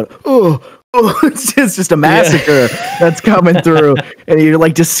part of me is going, oh, it's just a massacre that's coming through, and you're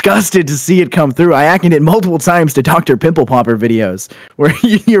like disgusted to see it come through. I acted it multiple times to Dr. Pimple Popper videos where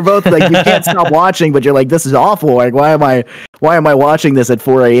you're both like, you can't stop watching, but you're like, this is awful. Like, why am I watching this at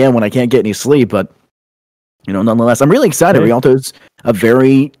 4 a.m. when I can't get any sleep? But nonetheless, I'm really excited. Right. Rialto's a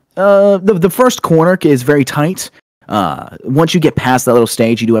very the first corner is very tight. Once you get past that little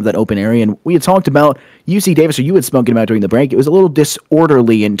stage, you do have that open area, and we had talked about UC Davis, or you had spoken about during the break. It was a little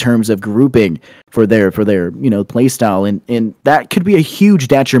disorderly in terms of grouping for their play style, and that could be a huge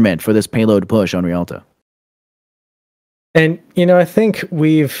detriment for this payload push on Rialto. And I think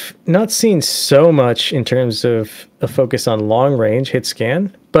we've not seen so much in terms of a focus on long range hit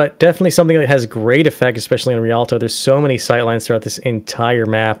scan, but definitely something that has great effect, especially in Rialto. There's so many sightlines throughout this entire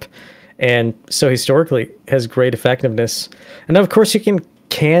map. And so historically has great effectiveness. And of course you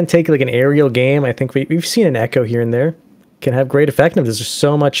can take like an aerial game. I think we've seen an Echo here and there. Can have great effectiveness. There's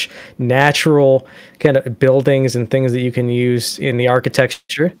so much natural kind of buildings and things that you can use in the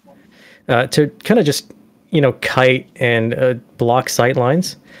architecture to kind of just, kite and block sight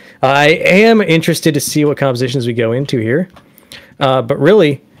lines. I am interested to see what compositions we go into here. But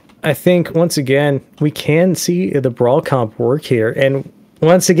really, I think once again, we can see the Brawl comp work here. And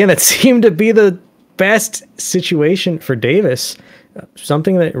once again, it seemed to be the best situation for Davis,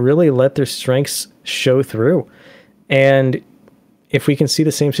 something that really let their strengths show through. And if we can see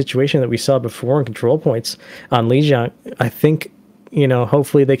the same situation that we saw before in control points on Lijiang, I think,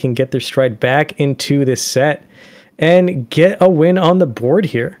 hopefully they can get their stride back into this set and get a win on the board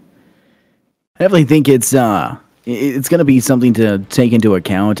here. I definitely think it's going to be something to take into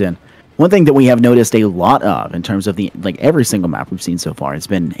account. And one thing that we have noticed a lot of in terms of every single map we've seen so far, it's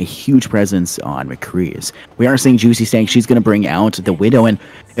been a huge presence on McCree's. We are seeing Juicy Snake. She's going to bring out the Widow. And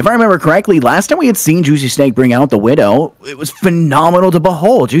if I remember correctly, last time we had seen Juicy Snake bring out the Widow, it was phenomenal to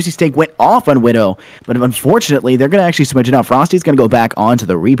behold. Juicy Snake went off on Widow, but unfortunately, they're going to actually switch it out. Frosty's going to go back onto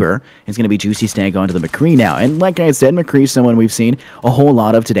the Reaper. It's going to be Juicy Snake onto the McCree now. And like I said, McCree's someone we've seen a whole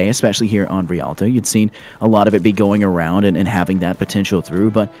lot of today, especially here on Rialto. You'd seen a lot of it be going around and having that potential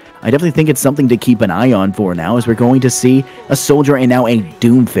through, but I definitely think it's something to keep an eye on for now, as we're going to see a Soldier and now a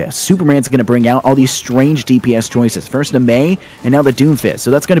Doomfist. Superman's going to bring out all these strange DPS choices. First a Mei, and now the Doomfist.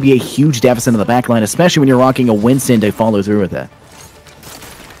 So that's going to be a huge deficit in the backline, especially when you're rocking a Winston to follow through with it.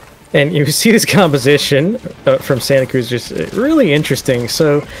 And you see this composition from Santa Cruz just really interesting.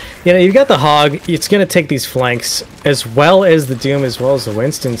 So, you've got the Hog. It's going to take these flanks as well as the Doom, as well as the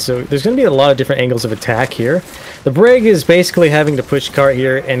Winston. So there's going to be a lot of different angles of attack here. The Brig is basically having to push cart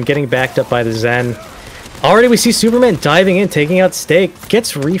here and getting backed up by the Zen. Already we see Superman diving in, taking out Stake.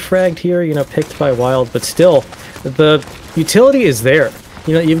 Gets refragged here, picked by Wild. But still, the utility is there.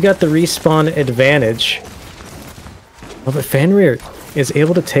 You've got the respawn advantage. Oh, but Fenrir is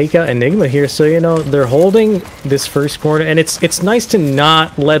able to take out Enigma here, so they're holding this first corner, and it's nice to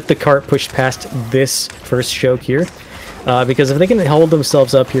not let the cart push past this first choke here, because if they can hold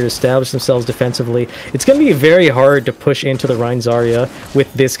themselves up here, establish themselves defensively, it's going to be very hard to push into the Rein Zarya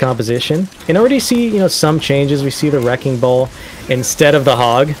with this composition. And already see some changes. We see the Wrecking Ball instead of the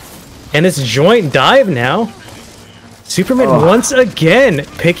Hog, and this joint dive now. Superman once again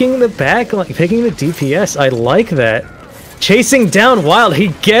picking the backline, picking the DPS. I like that. Chasing down Wild, he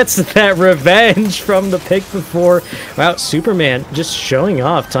gets that revenge from the pick before. Wow, Superman just showing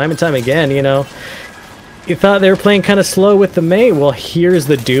off time and time again, You thought they were playing kind of slow with the Mei. Well, here's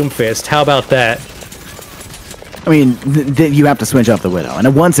the Doomfist. How about that? I mean, you have to switch off the Widow.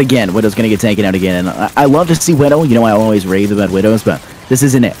 And once again, Widow's going to get taken out again. And I love to see Widow. I always rave about Widows, but this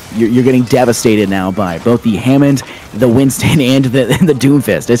isn't it. You're getting devastated now by both the Hammond, the Winston, and the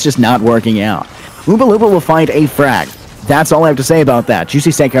Doomfist. It's just not working out. Oompa Loompa will find a frag. That's all I have to say about that.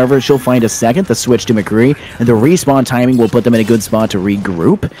 Juicy Snake, however, she'll find a second, the switch to McCree, and the respawn timing will put them in a good spot to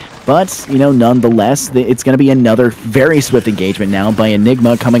regroup. But, nonetheless, it's going to be another very swift engagement now by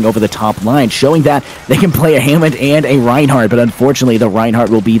Enigma coming over the top line, showing that they can play a Hammond and a Reinhardt, but unfortunately, the Reinhardt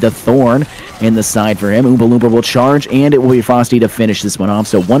will be the thorn in the side for him. Oompa Loompa will charge, and it will be Frosty to finish this one off.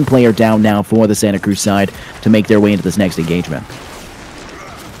 So one player down now for the Santa Cruz side to make their way into this next engagement.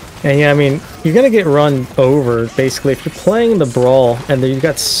 And yeah, I mean, you're going to get run over, basically. If you're playing the Brawl, and you've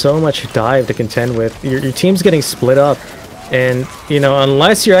got so much dive to contend with, your team's getting split up. And, you know,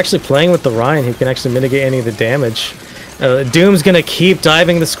 unless you're actually playing with the Ryan, who can actually mitigate any of the damage, Doom's going to keep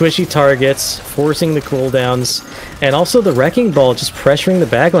diving the squishy targets, forcing the cooldowns, and also the Wrecking Ball just pressuring the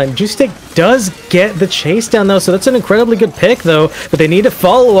backline. Juicy Stick does get the chase down, though, so that's an incredibly good pick, though, but they need a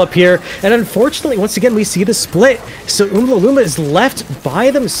follow-up here, and unfortunately, once again, we see the split, so Lumba is left by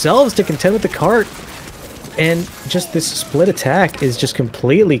themselves to contend with the cart, and just this split attack is just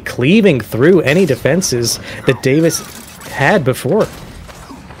completely cleaving through any defenses that Davis had before.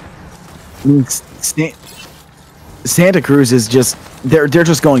 Santa Cruz is just they're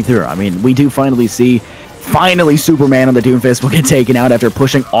just going through. I mean, we do finally see Superman on the Doomfist will get taken out after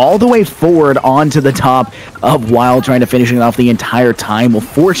pushing all the way forward onto the top of Wild, trying to finish it off the entire time. Well,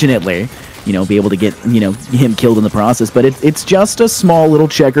 fortunately, you know, be able to get, you know, him killed in the process, but it's just a small little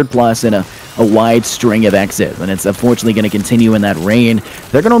checkered plus and a wide string of exits, and it's unfortunately going to continue in that reign.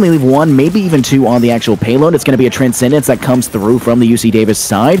 They're going to only leave one, maybe even two on the actual payload. It's going to be a Transcendence that comes through from the UC Davis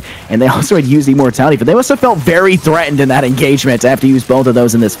side, and they also had used Immortality, but they must have felt very threatened in that engagement to have to use both of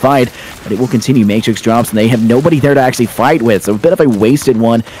those in this fight, but it will continue. Matrix drops, and they have nobody there to actually fight with, so a bit of a wasted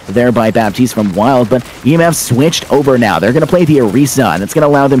one there by Baptiste from Wild, but EMF switched over now. They're going to play the Orisa, and it's going to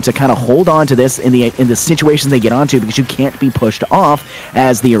allow them to kind of hold on to this in the situations they get onto, because you can't be pushed off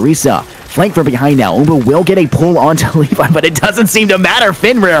as the Orisa. Flank from behind now. Umba will get a pull onto Levi, but it doesn't seem to matter.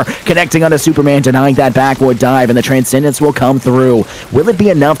 Finrear connecting onto Superman, denying that backward dive, and the Transcendence will come through. Will it be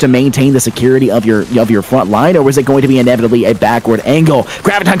enough to maintain the security of your front line, or is it going to be inevitably a backward angle?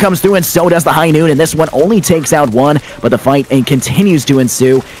 Graviton comes through, and so does the High Noon, and this one only takes out one, but the fight continues to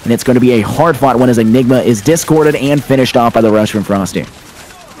ensue, and it's going to be a hard-fought one as Enigma is discorded and finished off by the rush from Frosty.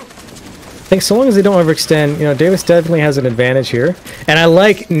 I think so long as they don't overextend, you know, Davis definitely has an advantage here. And I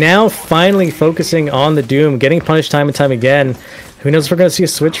like now finally focusing on the Doom, getting punished time and time again. Who knows if we're going to see a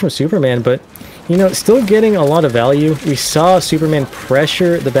switch from Superman, but, you know, still getting a lot of value. We saw Superman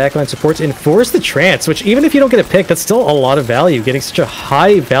pressure the backline supports and force the trance, which even if you don't get a pick, that's still a lot of value, getting such a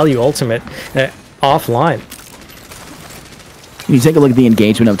high value ultimate offline. You take a look at the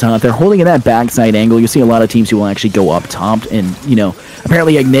engagement up top. They're holding in that backside angle. You see a lot of teams who will actually go up top, and, you know,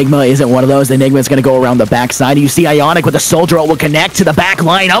 apparently Enigma isn't one of those. Enigma is going to go around the backside. You see Ionic with a Soldier will connect to the back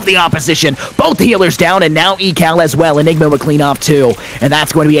line of the opposition. Both healers down, and now Ecal as well. Enigma will clean off too, and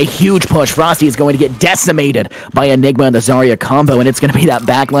that's going to be a huge push. Frosty is going to get decimated by Enigma and the Zarya combo, and it's going to be that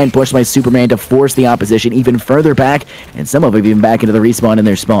backline push by Superman to force the opposition even further back, and some of them even back into the respawn in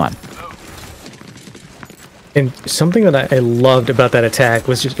their spawn. And something that I loved about that attack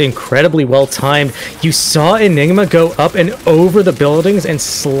was just incredibly well timed. You saw Enigma go up and over the buildings and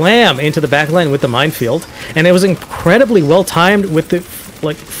slam into the backline with the minefield, and it was incredibly well timed with the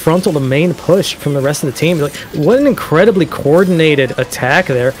the main push from the rest of the team. Like, what an incredibly coordinated attack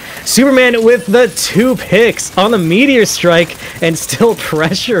there. Superman with the 2 picks on the Meteor Strike and still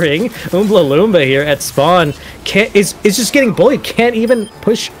pressuring Umbla Loomba here at spawn. Is just getting bullied. Can't even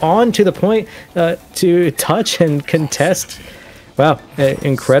push on to the point to touch and contest. Wow,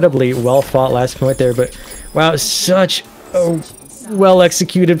 incredibly well fought last point there, but wow, such a well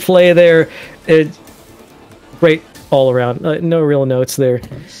executed play there. Great all around. No real notes there,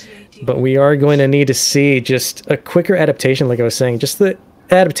 but we are going to need to see just a quicker adaptation, like I was saying, just the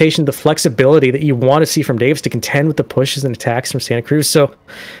adaptation, the flexibility that you want to see from Davis to contend with the pushes and attacks from Santa Cruz. So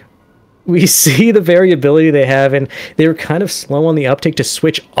we see the variability they have, and they were kind of slow on the uptake to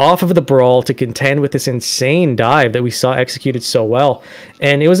switch off of the Brawl to contend with this insane dive that we saw executed so well.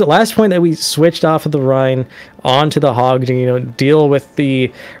 And it was at last point that we switched off of the Rhine onto the Hog to, you know, deal with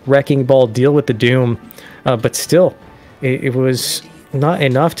the Wrecking Ball, deal with the Doom. But still, it was not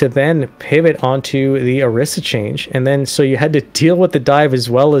enough to then pivot onto the Orisa change. And then so you had to deal with the dive as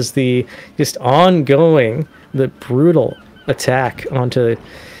well as the just ongoing, the brutal attack onto,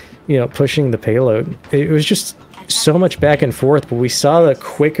 you know, pushing the payload. It was just so much back and forth, but we saw the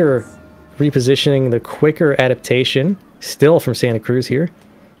quicker repositioning, the quicker adaptation still from Santa Cruz here.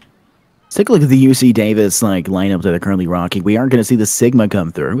 Let's take a look at the UC Davis lineup that they're currently rocking. We aren't going to see the Sigma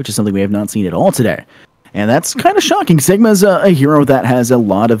come through, which is something we have not seen at all today. And that's kind of shocking. Sigma's a hero that has a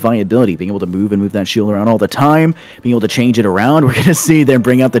lot of viability, being able to move and move that shield around all the time, being able to change it around. We're going to see them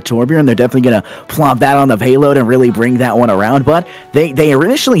bring out the Torbjorn. They're definitely going to plop that on the payload and really bring that one around. But they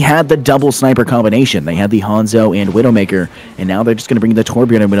initially had the double sniper combination. They had the Hanzo and Widowmaker, and now they're just going to bring the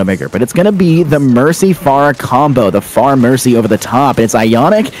Torbjorn and Widowmaker. But it's going to be the Mercy Pharah combo, the Pharah Mercy over the top. It's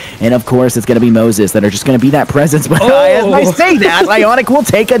Ionic, and of course it's going to be Moses that are just going to be that presence. But as I say that, Ionic will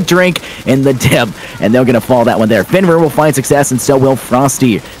take a drink in the dip, and they'll Zarya going to fall that one there. Fenrir will find success, and so will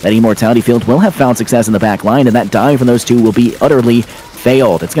Frosty. That Immortality Field will have found success in the back line, and that dive from those two will be utterly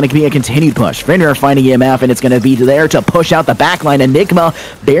failed. It's going to be a continued push. Fenrir finding EMF, and it's going to be there to push out the backline. Enigma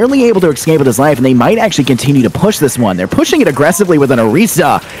barely able to escape with his life, and they might actually continue to push this one. They're pushing it aggressively with an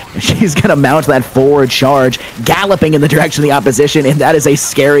Orisa. She's going to mount that forward charge, galloping in the direction of the opposition, and that is a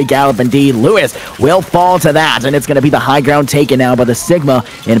scary gallop indeed. Lewis will fall to that, and it's going to be the high ground taken now by the Sigma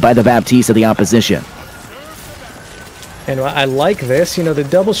and by the Baptiste of the opposition. And I like this, you know, the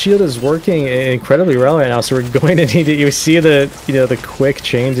double shield is working incredibly well right now, so we're going to need to, you see the, you know, the quick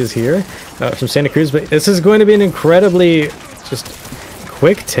changes here from Santa Cruz, but this is going to be an incredibly just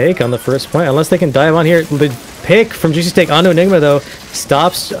quick take on the first point, unless they can dive on here. The pick from Juicy Steak onto Enigma, though,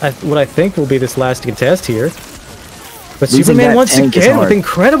 stops what I think will be this last contest here. But Superman once again with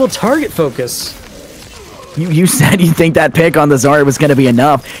incredible target focus. You said you think that pick on the Zarya was going to be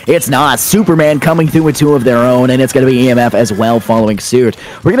enough. It's not. Superman coming through with two of their own, and it's going to be EMF as well following suit.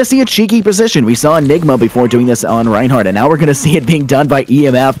 We're going to see a cheeky position. We saw Enigma before doing this on Reinhardt, and now we're going to see it being done by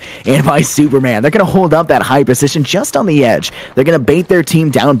EMF and by Superman. They're going to hold up that high position just on the edge. They're going to bait their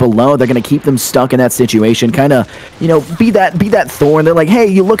team down below. They're going to keep them stuck in that situation, kind of, you know, be that thorn. They're like, hey,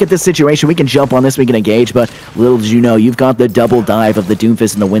 you look at this situation. We can jump on this. We can engage, but little did you know, you've got the double dive of the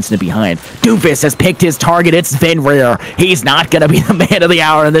Doomfist and the Winston behind. Doomfist has picked his target. It's Fenrir. He's not going to be the man of the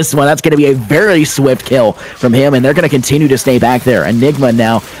hour in this one. That's going to be a very swift kill from him, and they're going to continue to stay back there. Enigma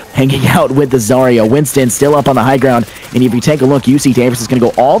now hanging out with the Zarya. Winston still up on the high ground, and if you take a look, UC Davis is going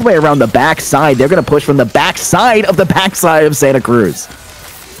to go all the way around the backside. They're going to push from the backside of Santa Cruz.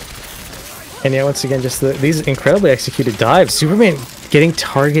 And yeah, once again, just these incredibly executed dives. Superman getting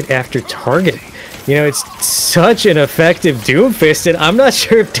target after target. You know, it's such an effective Doomfist, and I'm not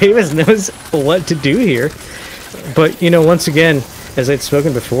sure if Davis knows what to do here. But, you know, once again, as I'd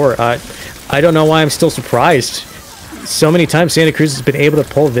spoken before, I don't know why I'm still surprised. So many times Santa Cruz has been able to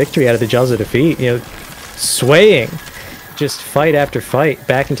pull victory out of the jaws of defeat, you know, swaying just fight after fight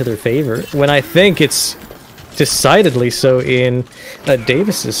back into their favor, when I think it's decidedly so in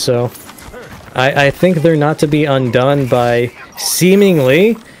Davis's. So I think they're not to be undone by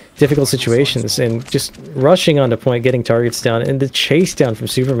seemingly difficult situations, and just rushing onto point, getting targets down, and the chase down from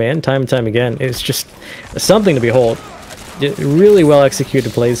Superman time and time again is just something to behold. Really well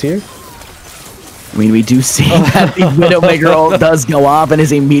executed plays here. I mean, we do see that the Widowmaker ult does go off and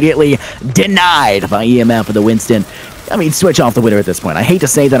is immediately denied by EMF for the Winston. I mean, switch off the Widow at this point. I hate to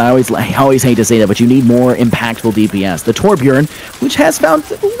say that, I always hate to say that, but you need more impactful DPS. The Torbjorn, which has found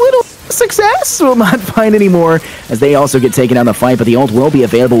little success, will not find any more, as they also get taken out of the fight, but the ult will be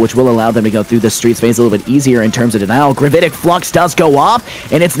available, which will allow them to go through the streets phase a little bit easier in terms of denial. Gravitic Flux does go off,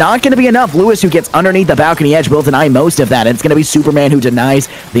 and it's not going to be enough. Lewis, who gets underneath the balcony edge, will deny most of that, and it's going to be Superman who denies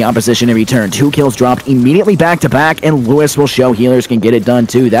the opposition in return. 2 kills dropped immediately back-to-back, and Lewis will show healers can get it done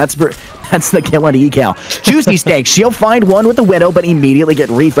too. That's the kill on Ecal. Juicy Steak, she'll find one with the Widow, but immediately get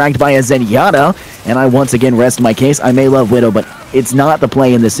refragged by a Zenyatta. And I once again rest my case. I may love Widow, but it's not the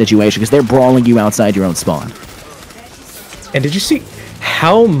play in this situation, because they're brawling you outside your own spawn. And did you see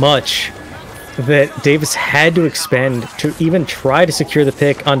how much that Davis had to expend to even try to secure the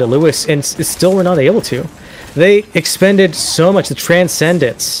pick onto Lewis, and still were not able to? They expended so much, the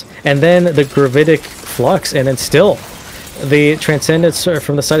Transcendence, and then the Gravitic Flux, and then still the Transcendence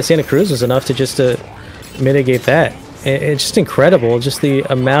from the side of Santa Cruz was enough to just mitigate that. It's just incredible, just the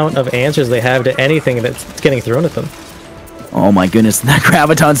amount of answers they have to anything that's getting thrown at them. Oh my goodness, that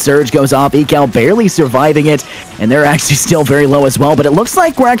Graviton Surge goes off. Ecal barely surviving it, and they're actually still very low as well. But it looks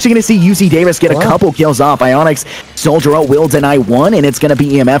like we're actually going to see UC Davis get a couple kills off. Ionic's Soldier Ult will deny one, and it's going to be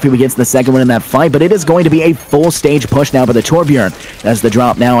EMF who gets the second one in that fight. But it is going to be a full stage push now by the Torbjorn. As the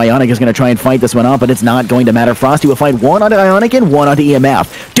drop now, Ionic is going to try and fight this one off, but it's not going to matter. Frosty will fight one onto Ionic and one onto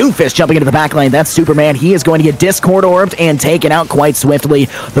EMF. Doomfist jumping into the backline. That's Superman. He is going to get Discord orbed and taken out quite swiftly.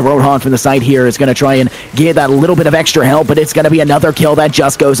 The Roadhog from the side here is going to try and get that little bit of extra help, but it's going to be another kill that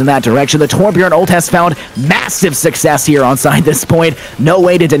just goes in that direction. The Torbjorn ult has found massive success here on side this point. No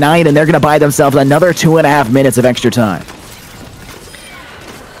way to deny it, and they're going to buy themselves another 2.5 minutes of extra time.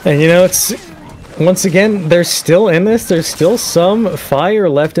 And you know, it's once again, they're still in this. There's still some fire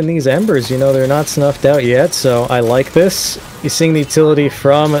left in these embers. You know, they're not snuffed out yet, so I like this. You're seeing the utility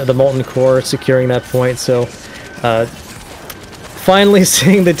from the Molten Core securing that point, so finally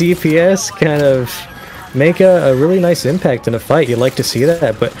seeing the DPS kind of make a really nice impact in a fight. You'd like to see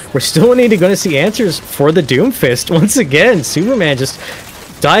that, but we're still going to see answers for the Doomfist. Once again, Superman just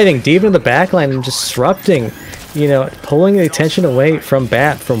diving deep into the backline and disrupting, you know, pulling the attention away from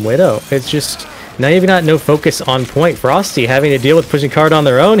Bat, from Widow. It's just, now you've got no focus on point. Frosty having to deal with pushing card on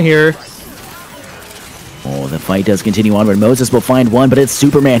their own here. fight does continue onward. Moses will find one, but it's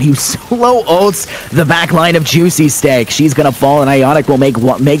Superman who solo ults the back line of Juicy Steak. She's going to fall, and Ionic will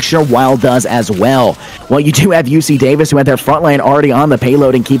make sure Wild does as well. Well, you do have UC Davis, who had their front line already on the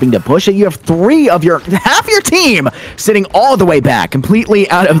payload and keeping to push it. You have half your team sitting all the way back, completely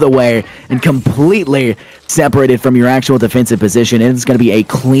out of the way, and completely separated from your actual defensive position, and it's going to be a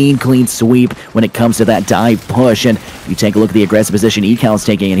clean sweep when it comes to that dive push. And you take a look at the aggressive position Ecal's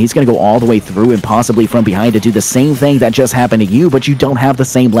taking, and he's going to go all the way through and possibly from behind to do the same thing that just happened to you, but you don't have the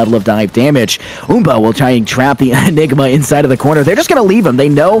same level of dive damage. Umba will try and trap the Enigma inside of the corner. They're just going to leave him. They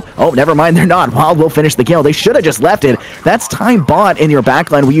know, oh, never mind, they're not. Wild will finish the kill. They should have just left it. That's time bought in your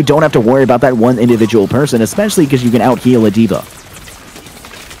backline where you don't have to worry about that one individual person, especially because you can out-heal a diva.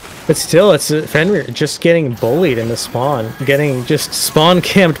 But still, it's Fenrir just getting bullied in the spawn, getting just spawn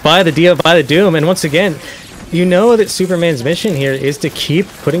camped by the Diva, by the Doom, and once again, you know that Superman's mission here is to keep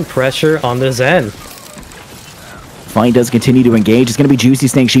putting pressure on the Zen. Fight does continue to engage. It's going to be Juicy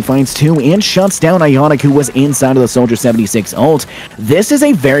Snake. She finds two and shuts down Ionic, who was inside of the Soldier 76 ult. This is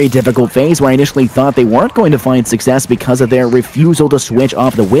a very difficult phase where I initially thought they weren't going to find success because of their refusal to switch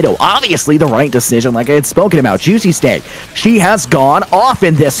off the Widow. Obviously, the right decision, like I had spoken about. Juicy Snake, she has gone off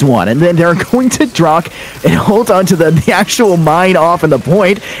in this one, and then they're going to drock and hold onto the actual mine off in the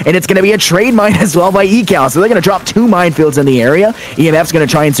point, and it's going to be a trade mine as well by Ecal. So they're going to drop two minefields in the area. EMF's going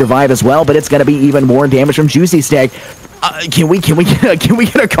to try and survive as well, but it's going to be even more damage from Juicy Snake. Can we get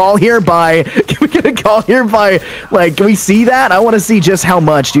a call here by like, can we see that? I want to see just how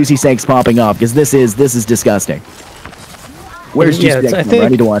much Juicy Snake's popping up, because this is disgusting. Where's Juicy Snake? I'm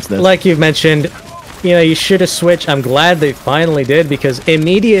ready to watch this. Like you've mentioned, you know, you should have switched. I'm glad they finally did, because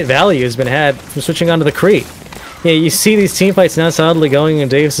immediate value has been had from switching onto the Cree. Yeah, you see these team fights now solidly going in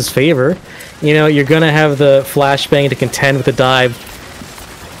Davis's favor. You know, you're gonna have the flashbang to contend with the dive.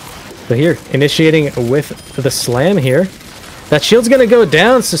 But here, initiating with the slam here. That shield's going to go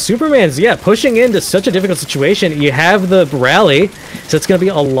down, so Superman's, pushing into such a difficult situation. You have the rally, so it's going to be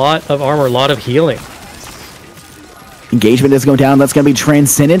a lot of armor, a lot of healing. Engagement is going down. That's going to be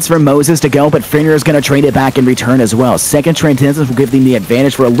Transcendence for Moses to go, but Fenrir is going to trade it back in return as well. Second Transcendence will give them the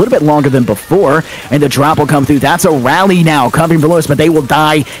advantage for a little bit longer than before, and the drop will come through. That's a rally now coming from Lewis, but they will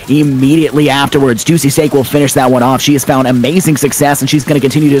die immediately afterwards. Juicy Steak will finish that one off. She has found amazing success, and she's going to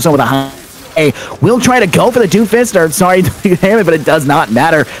continue to do so with a high. We'll try to go for the Doomfist, or sorry, but it does not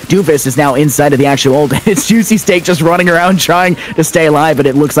matter. Doomfist is now inside of the actual ult. It's Juicy Steak just running around trying to stay alive, but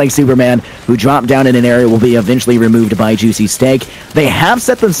it looks like Superman, who dropped down in an area, will be eventually removed by Juicy Steak. They have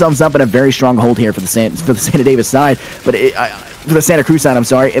set themselves up in a very strong hold here for the Santa Davis side, but for the Santa Cruz side, I'm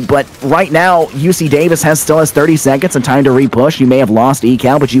sorry. But right now, UC Davis still has 30 seconds and time to repush. You may have lost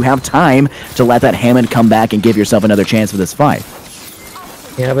Ecal, but you have time to let that Hammond come back and give yourself another chance for this fight.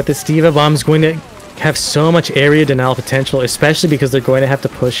 Yeah, but this Diva Bomb's going to have so much area denial potential, especially because they're going to have to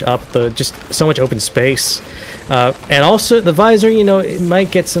push up just so much open space. And also, the Visor, you know, it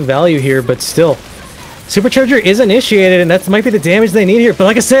might get some value here, but still. Supercharger is initiated, and that might be the damage they need here. But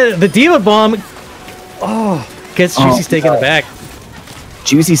like I said, the Diva Bomb, gets Juicy Steak in the back.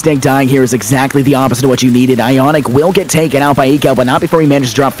 Juicy Steak dying here is exactly the opposite of what you needed. Ionic will get taken out by Ecal, but not before he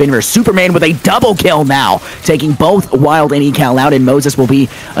manages to drop Fenrir. Superman with a double kill now, taking both Wild and Ecal out, and Moses will be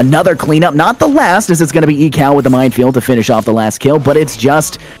another cleanup. Not the last, as it's going to be Ecal with the minefield to finish off the last kill, but it's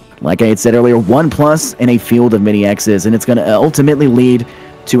just, like I had said earlier, 1+ in a field of mini X's, and it's going to ultimately lead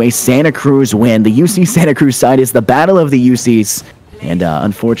to a Santa Cruz win. The UC Santa Cruz side is the battle of the UCs, and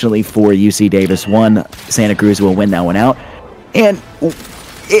unfortunately for UC Davis, Santa Cruz will win that one out. And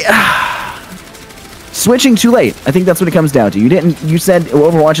switching too late. I think that's what it comes down to. You said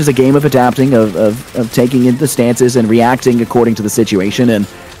Overwatch is a game of adapting, of taking in the stances and reacting according to the situation, and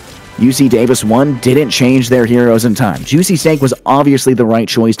UC Davis didn't change their heroes in time. Juicy Steak was obviously the right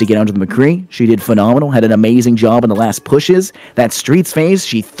choice to get onto the McCree. She did phenomenal, had an amazing job in the last pushes. That Streets phase,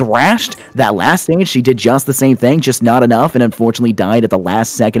 she thrashed. That last stage, she did just the same thing, just not enough, and unfortunately died at the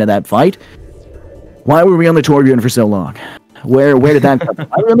last second of that fight. Why were we on the Torbjorn for so long? Where did that come from?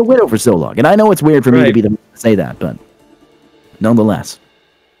 I was on the Widow for so long, and I know it's weird for me to be the one to say that, but nonetheless,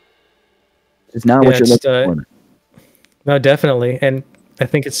 it's not what you're looking for. No, definitely, and I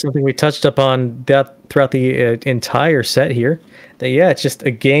think it's something we touched upon throughout the entire set here. That it's just a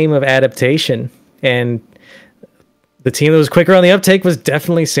game of adaptation, and the team that was quicker on the uptake was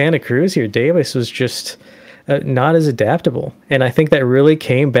definitely Santa Cruz here. Davis was just not as adaptable, and I think that really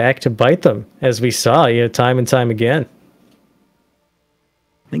came back to bite them, as we saw, time and time again.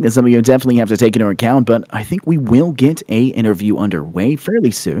 I think that's something you definitely have to take into account, but I think we will get a interview underway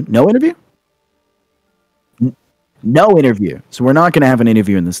fairly soon. No interview? No interview. So we're not going to have an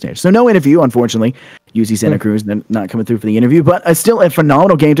interview in this stage. So no interview, unfortunately. UC Santa Cruz not coming through for the interview, but still a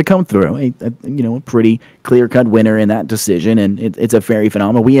phenomenal game to come through. A pretty clear-cut winner in that decision, and it's a very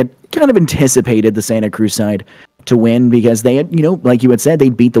phenomenal. We had kind of anticipated the Santa Cruz side to win because they had, like you had said, they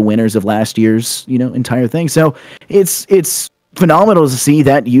beat the winners of last year's, entire thing. So it's phenomenal to see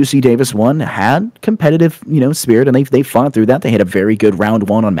that UC Davis 1 had competitive, spirit, and they fought through that. They had a very good round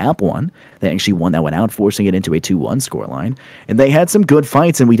 1 on map 1. They actually won that one out, forcing it into a 2-1 scoreline. And they had some good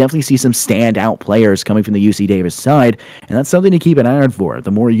fights, and we definitely see some standout players coming from the UC Davis side, and that's something to keep an eye out for.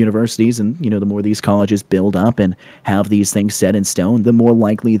 The more universities and, the more these colleges build up and have these things set in stone, the more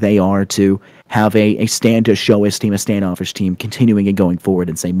likely they are to have a stand to show us team, a standoffish team, continuing and going forward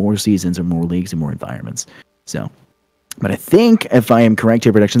and say more seasons or more leagues and more environments. So... But I think, if I am correct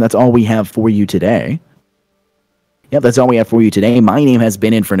here, production, that's all we have for you today. Yep, that's all we have for you today. My name has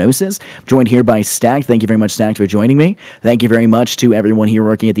been Infernosis, joined here by Stacked. Thank you very much, Stacked, for joining me. Thank you very much to everyone here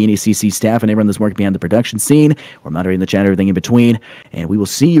working at the NECC staff and everyone that's working behind the production scene. We're moderating the chat, everything in between. And we will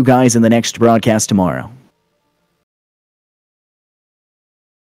see you guys in the next broadcast tomorrow.